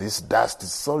 oh, this dust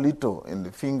is so little in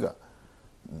the finger.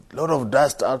 A lot of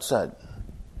dust outside.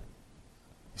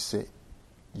 He say,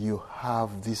 you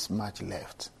have this much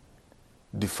left.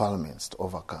 Defilements to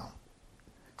overcome.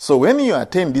 So when you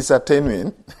attain this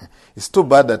attainment, it's too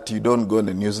bad that you don't go in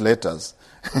the newsletters.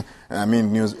 I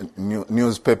mean,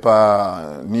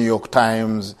 newspaper, New York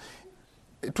Times.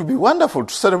 It would be wonderful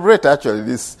to celebrate actually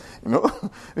this,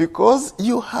 because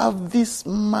you have this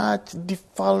much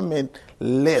defilement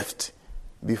left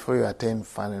before you attain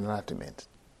final enlightenment.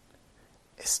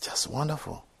 It's just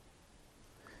wonderful.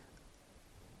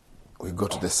 We go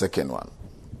to the second one.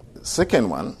 The second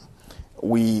one,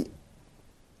 we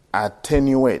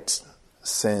attenuate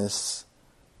sense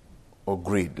or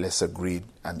greed, lesser greed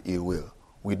and ill will.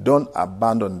 We don't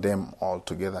abandon them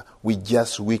altogether. We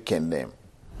just weaken them.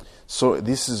 So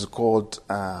this is called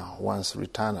once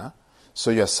returner.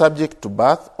 So you are subject to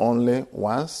birth only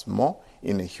once more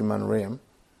in a human realm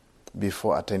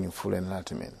before attaining full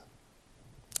enlightenment.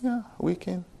 Yeah,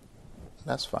 weaken.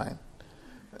 That's fine.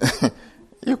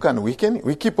 You can weaken.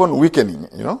 We keep on weakening,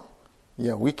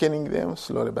 Yeah, weakening them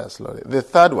slowly by slowly. The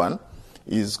third one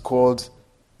is called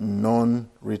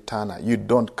non-returner. You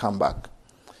don't come back.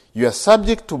 You are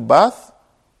subject to birth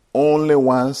only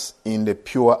once in the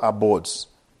pure abodes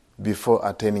before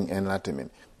attaining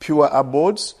enlightenment. Pure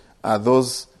abodes are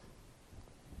those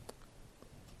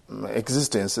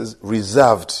existences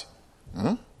reserved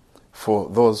for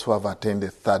those who have attained the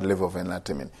 3rd level of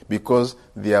enlightenment, because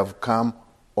they have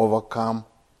overcome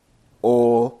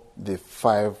all the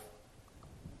 5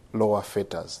 lower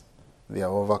fetters. They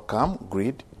have overcome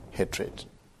greed, hatred,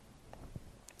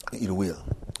 ill will.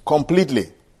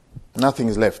 Completely. Nothing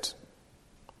is left.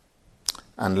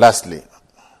 And lastly,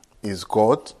 is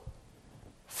called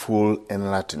full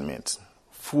enlightenment.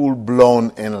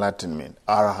 Full-blown enlightenment.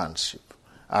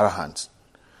 Arahant.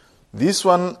 This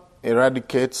one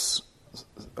eradicates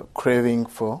craving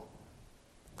for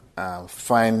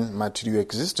fine material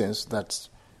existence. That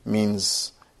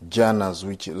means jhanas,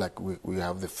 which like we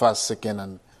have the first,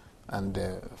 second, and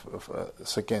the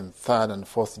second, third, and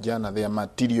fourth jhana. They are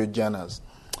material jhanas.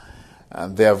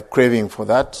 And they have craving for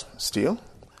that still.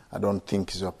 I don't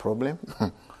think is a problem.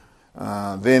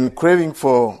 Then craving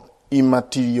for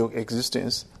immaterial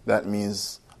existence, that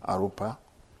means arupa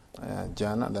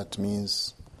jhana, that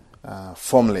means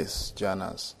formless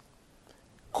jhanas.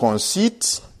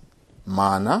 Conceit,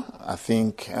 mana, I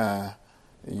think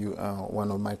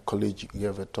one of my colleagues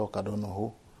gave a talk, I don't know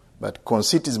who, but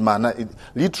conceit is mana.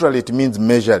 Literally it means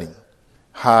measuring.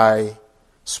 High,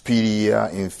 superior,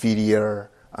 inferior,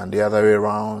 and the other way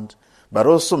around, but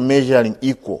also measuring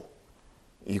equal.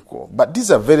 But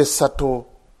these are very subtle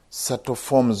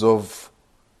forms of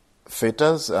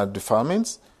fetters,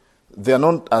 defilements. They are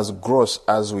not as gross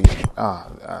as we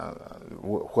are,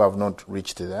 who have not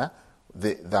reached there.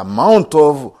 The amount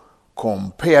of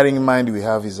comparing mind we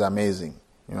have is amazing.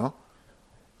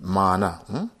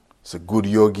 Mana. It's a good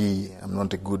yogi. I'm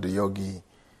not a good yogi.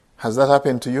 Has that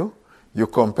happened to you? You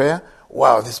compare.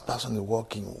 Wow, this person is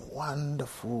walking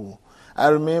wonderful. I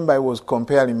remember I was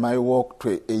comparing my walk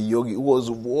to a yogi who was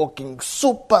walking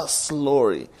super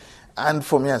slowly. And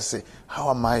for me, I say,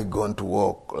 how am I going to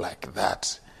walk like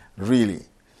that? Really?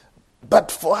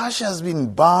 But for her, she has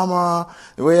been Burma,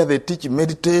 where they teach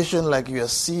meditation like you are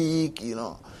sick,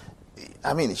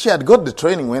 I mean, she had got the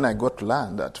training when I got to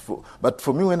learn that. But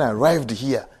for me, when I arrived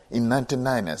here in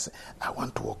 99, I said, I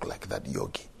want to walk like that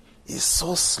yogi. He's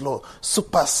so slow,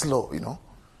 super slow,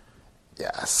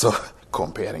 Yeah, so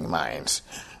comparing minds.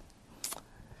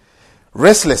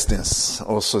 Restlessness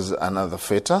also is another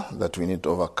fetter that we need to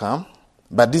overcome.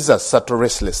 But these are subtle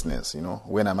restlessness,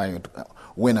 When am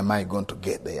I going to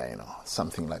get there,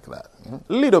 Something like that.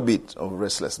 A little bit of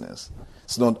restlessness.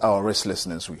 It's not our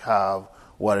restlessness we have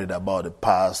worried about the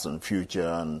past and future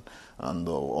and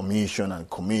the omission and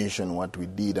commission, what we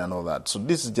did and all that. So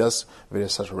this is just very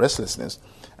such restlessness.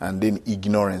 And then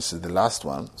ignorance is the last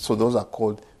one. So those are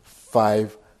called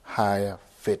 5 higher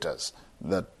fetters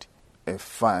that a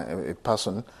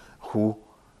person who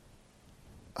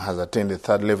has attained the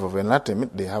 3rd level of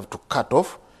enlightenment, they have to cut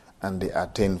off, and they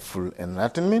attain full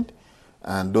enlightenment.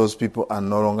 And those people are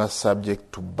no longer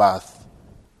subject to birth.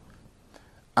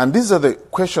 And these are the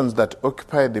questions that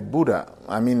occupied the Buddha.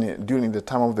 I mean, during the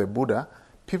time of the Buddha,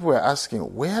 people were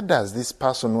asking, where does this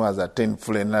person who has attained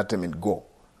full enlightenment go?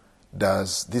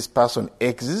 Does this person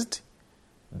exist?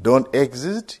 Don't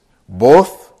exist?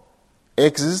 Both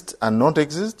exist and not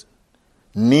exist?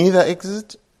 Neither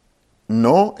exist?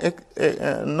 No,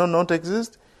 not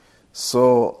exist?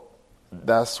 So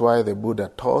that's why the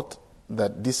Buddha taught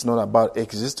that this is not about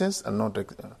existence and not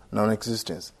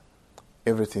non-existence.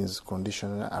 Everything is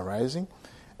conditional arising.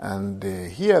 And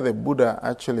here the Buddha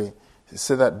actually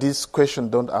said that these questions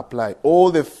don't apply.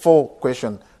 All the 4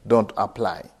 questions don't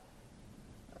apply.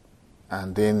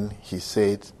 And then he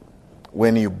said,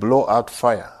 when you blow out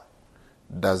fire,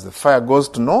 does the fire goes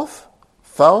to north,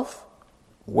 south,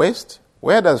 west?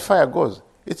 Where does fire goes?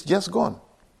 It's just gone.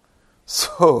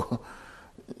 So,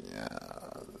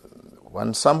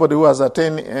 when somebody who has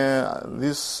attained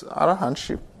this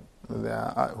arahantship,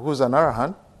 who's an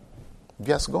arahant,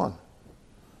 just gone.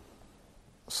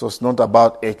 So it's not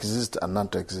about exist and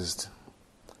not exist,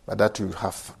 but that you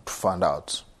have to find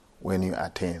out when you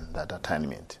attain that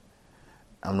attainment.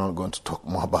 I'm not going to talk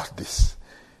more about this.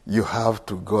 You have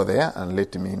to go there and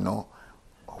let me know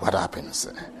what happens.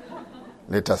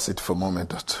 Let us sit for a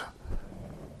moment or two.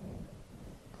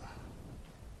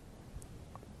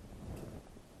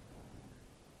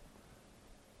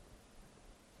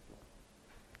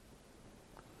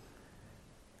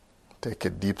 Take a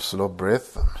deep, slow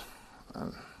breath.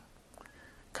 And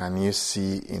can you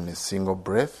see in a single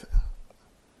breath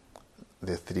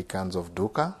the 3 kinds of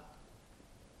dukkha?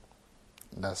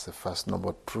 That's the first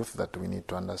noble truth that we need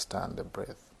to understand, the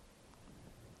breath.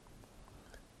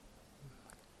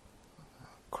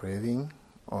 Craving,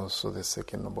 also the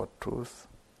second noble truth.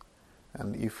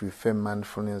 And if we pay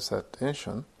mindfulness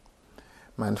attention,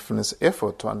 mindfulness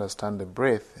effort to understand the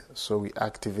breath, so we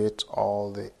activate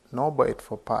all the noble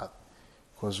eightfold path,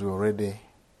 because we're already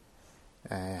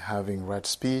having right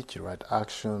speech, right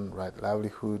action, right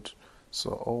livelihood.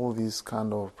 So all these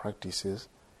kind of practices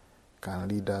can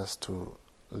lead us to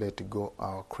let go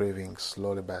our craving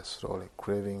slowly by slowly.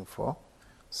 Craving for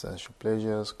sensual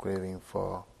pleasures, craving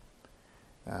for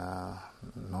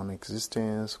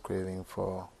non-existence, craving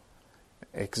for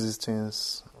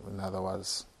existence. In other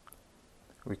words,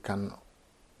 we can,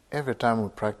 every time we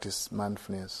practice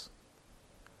mindfulness,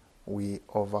 we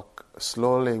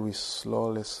slowly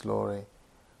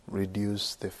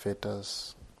reduce the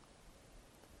fetters,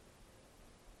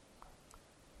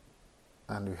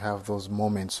 and we have those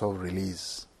moments of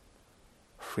release,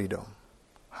 freedom,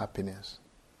 happiness.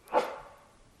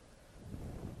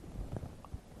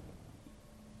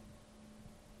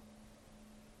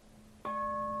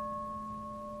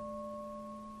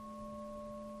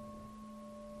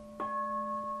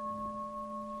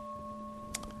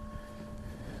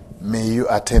 May you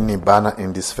attain Nibbana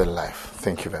in this very life.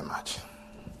 Thank you very much.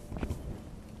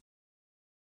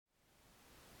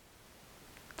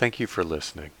 Thank you for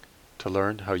listening. To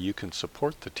learn how you can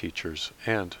support the teachers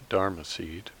and Dharma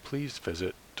Seed, please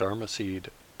visit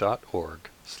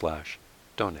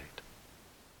dharmaseed.org/donate.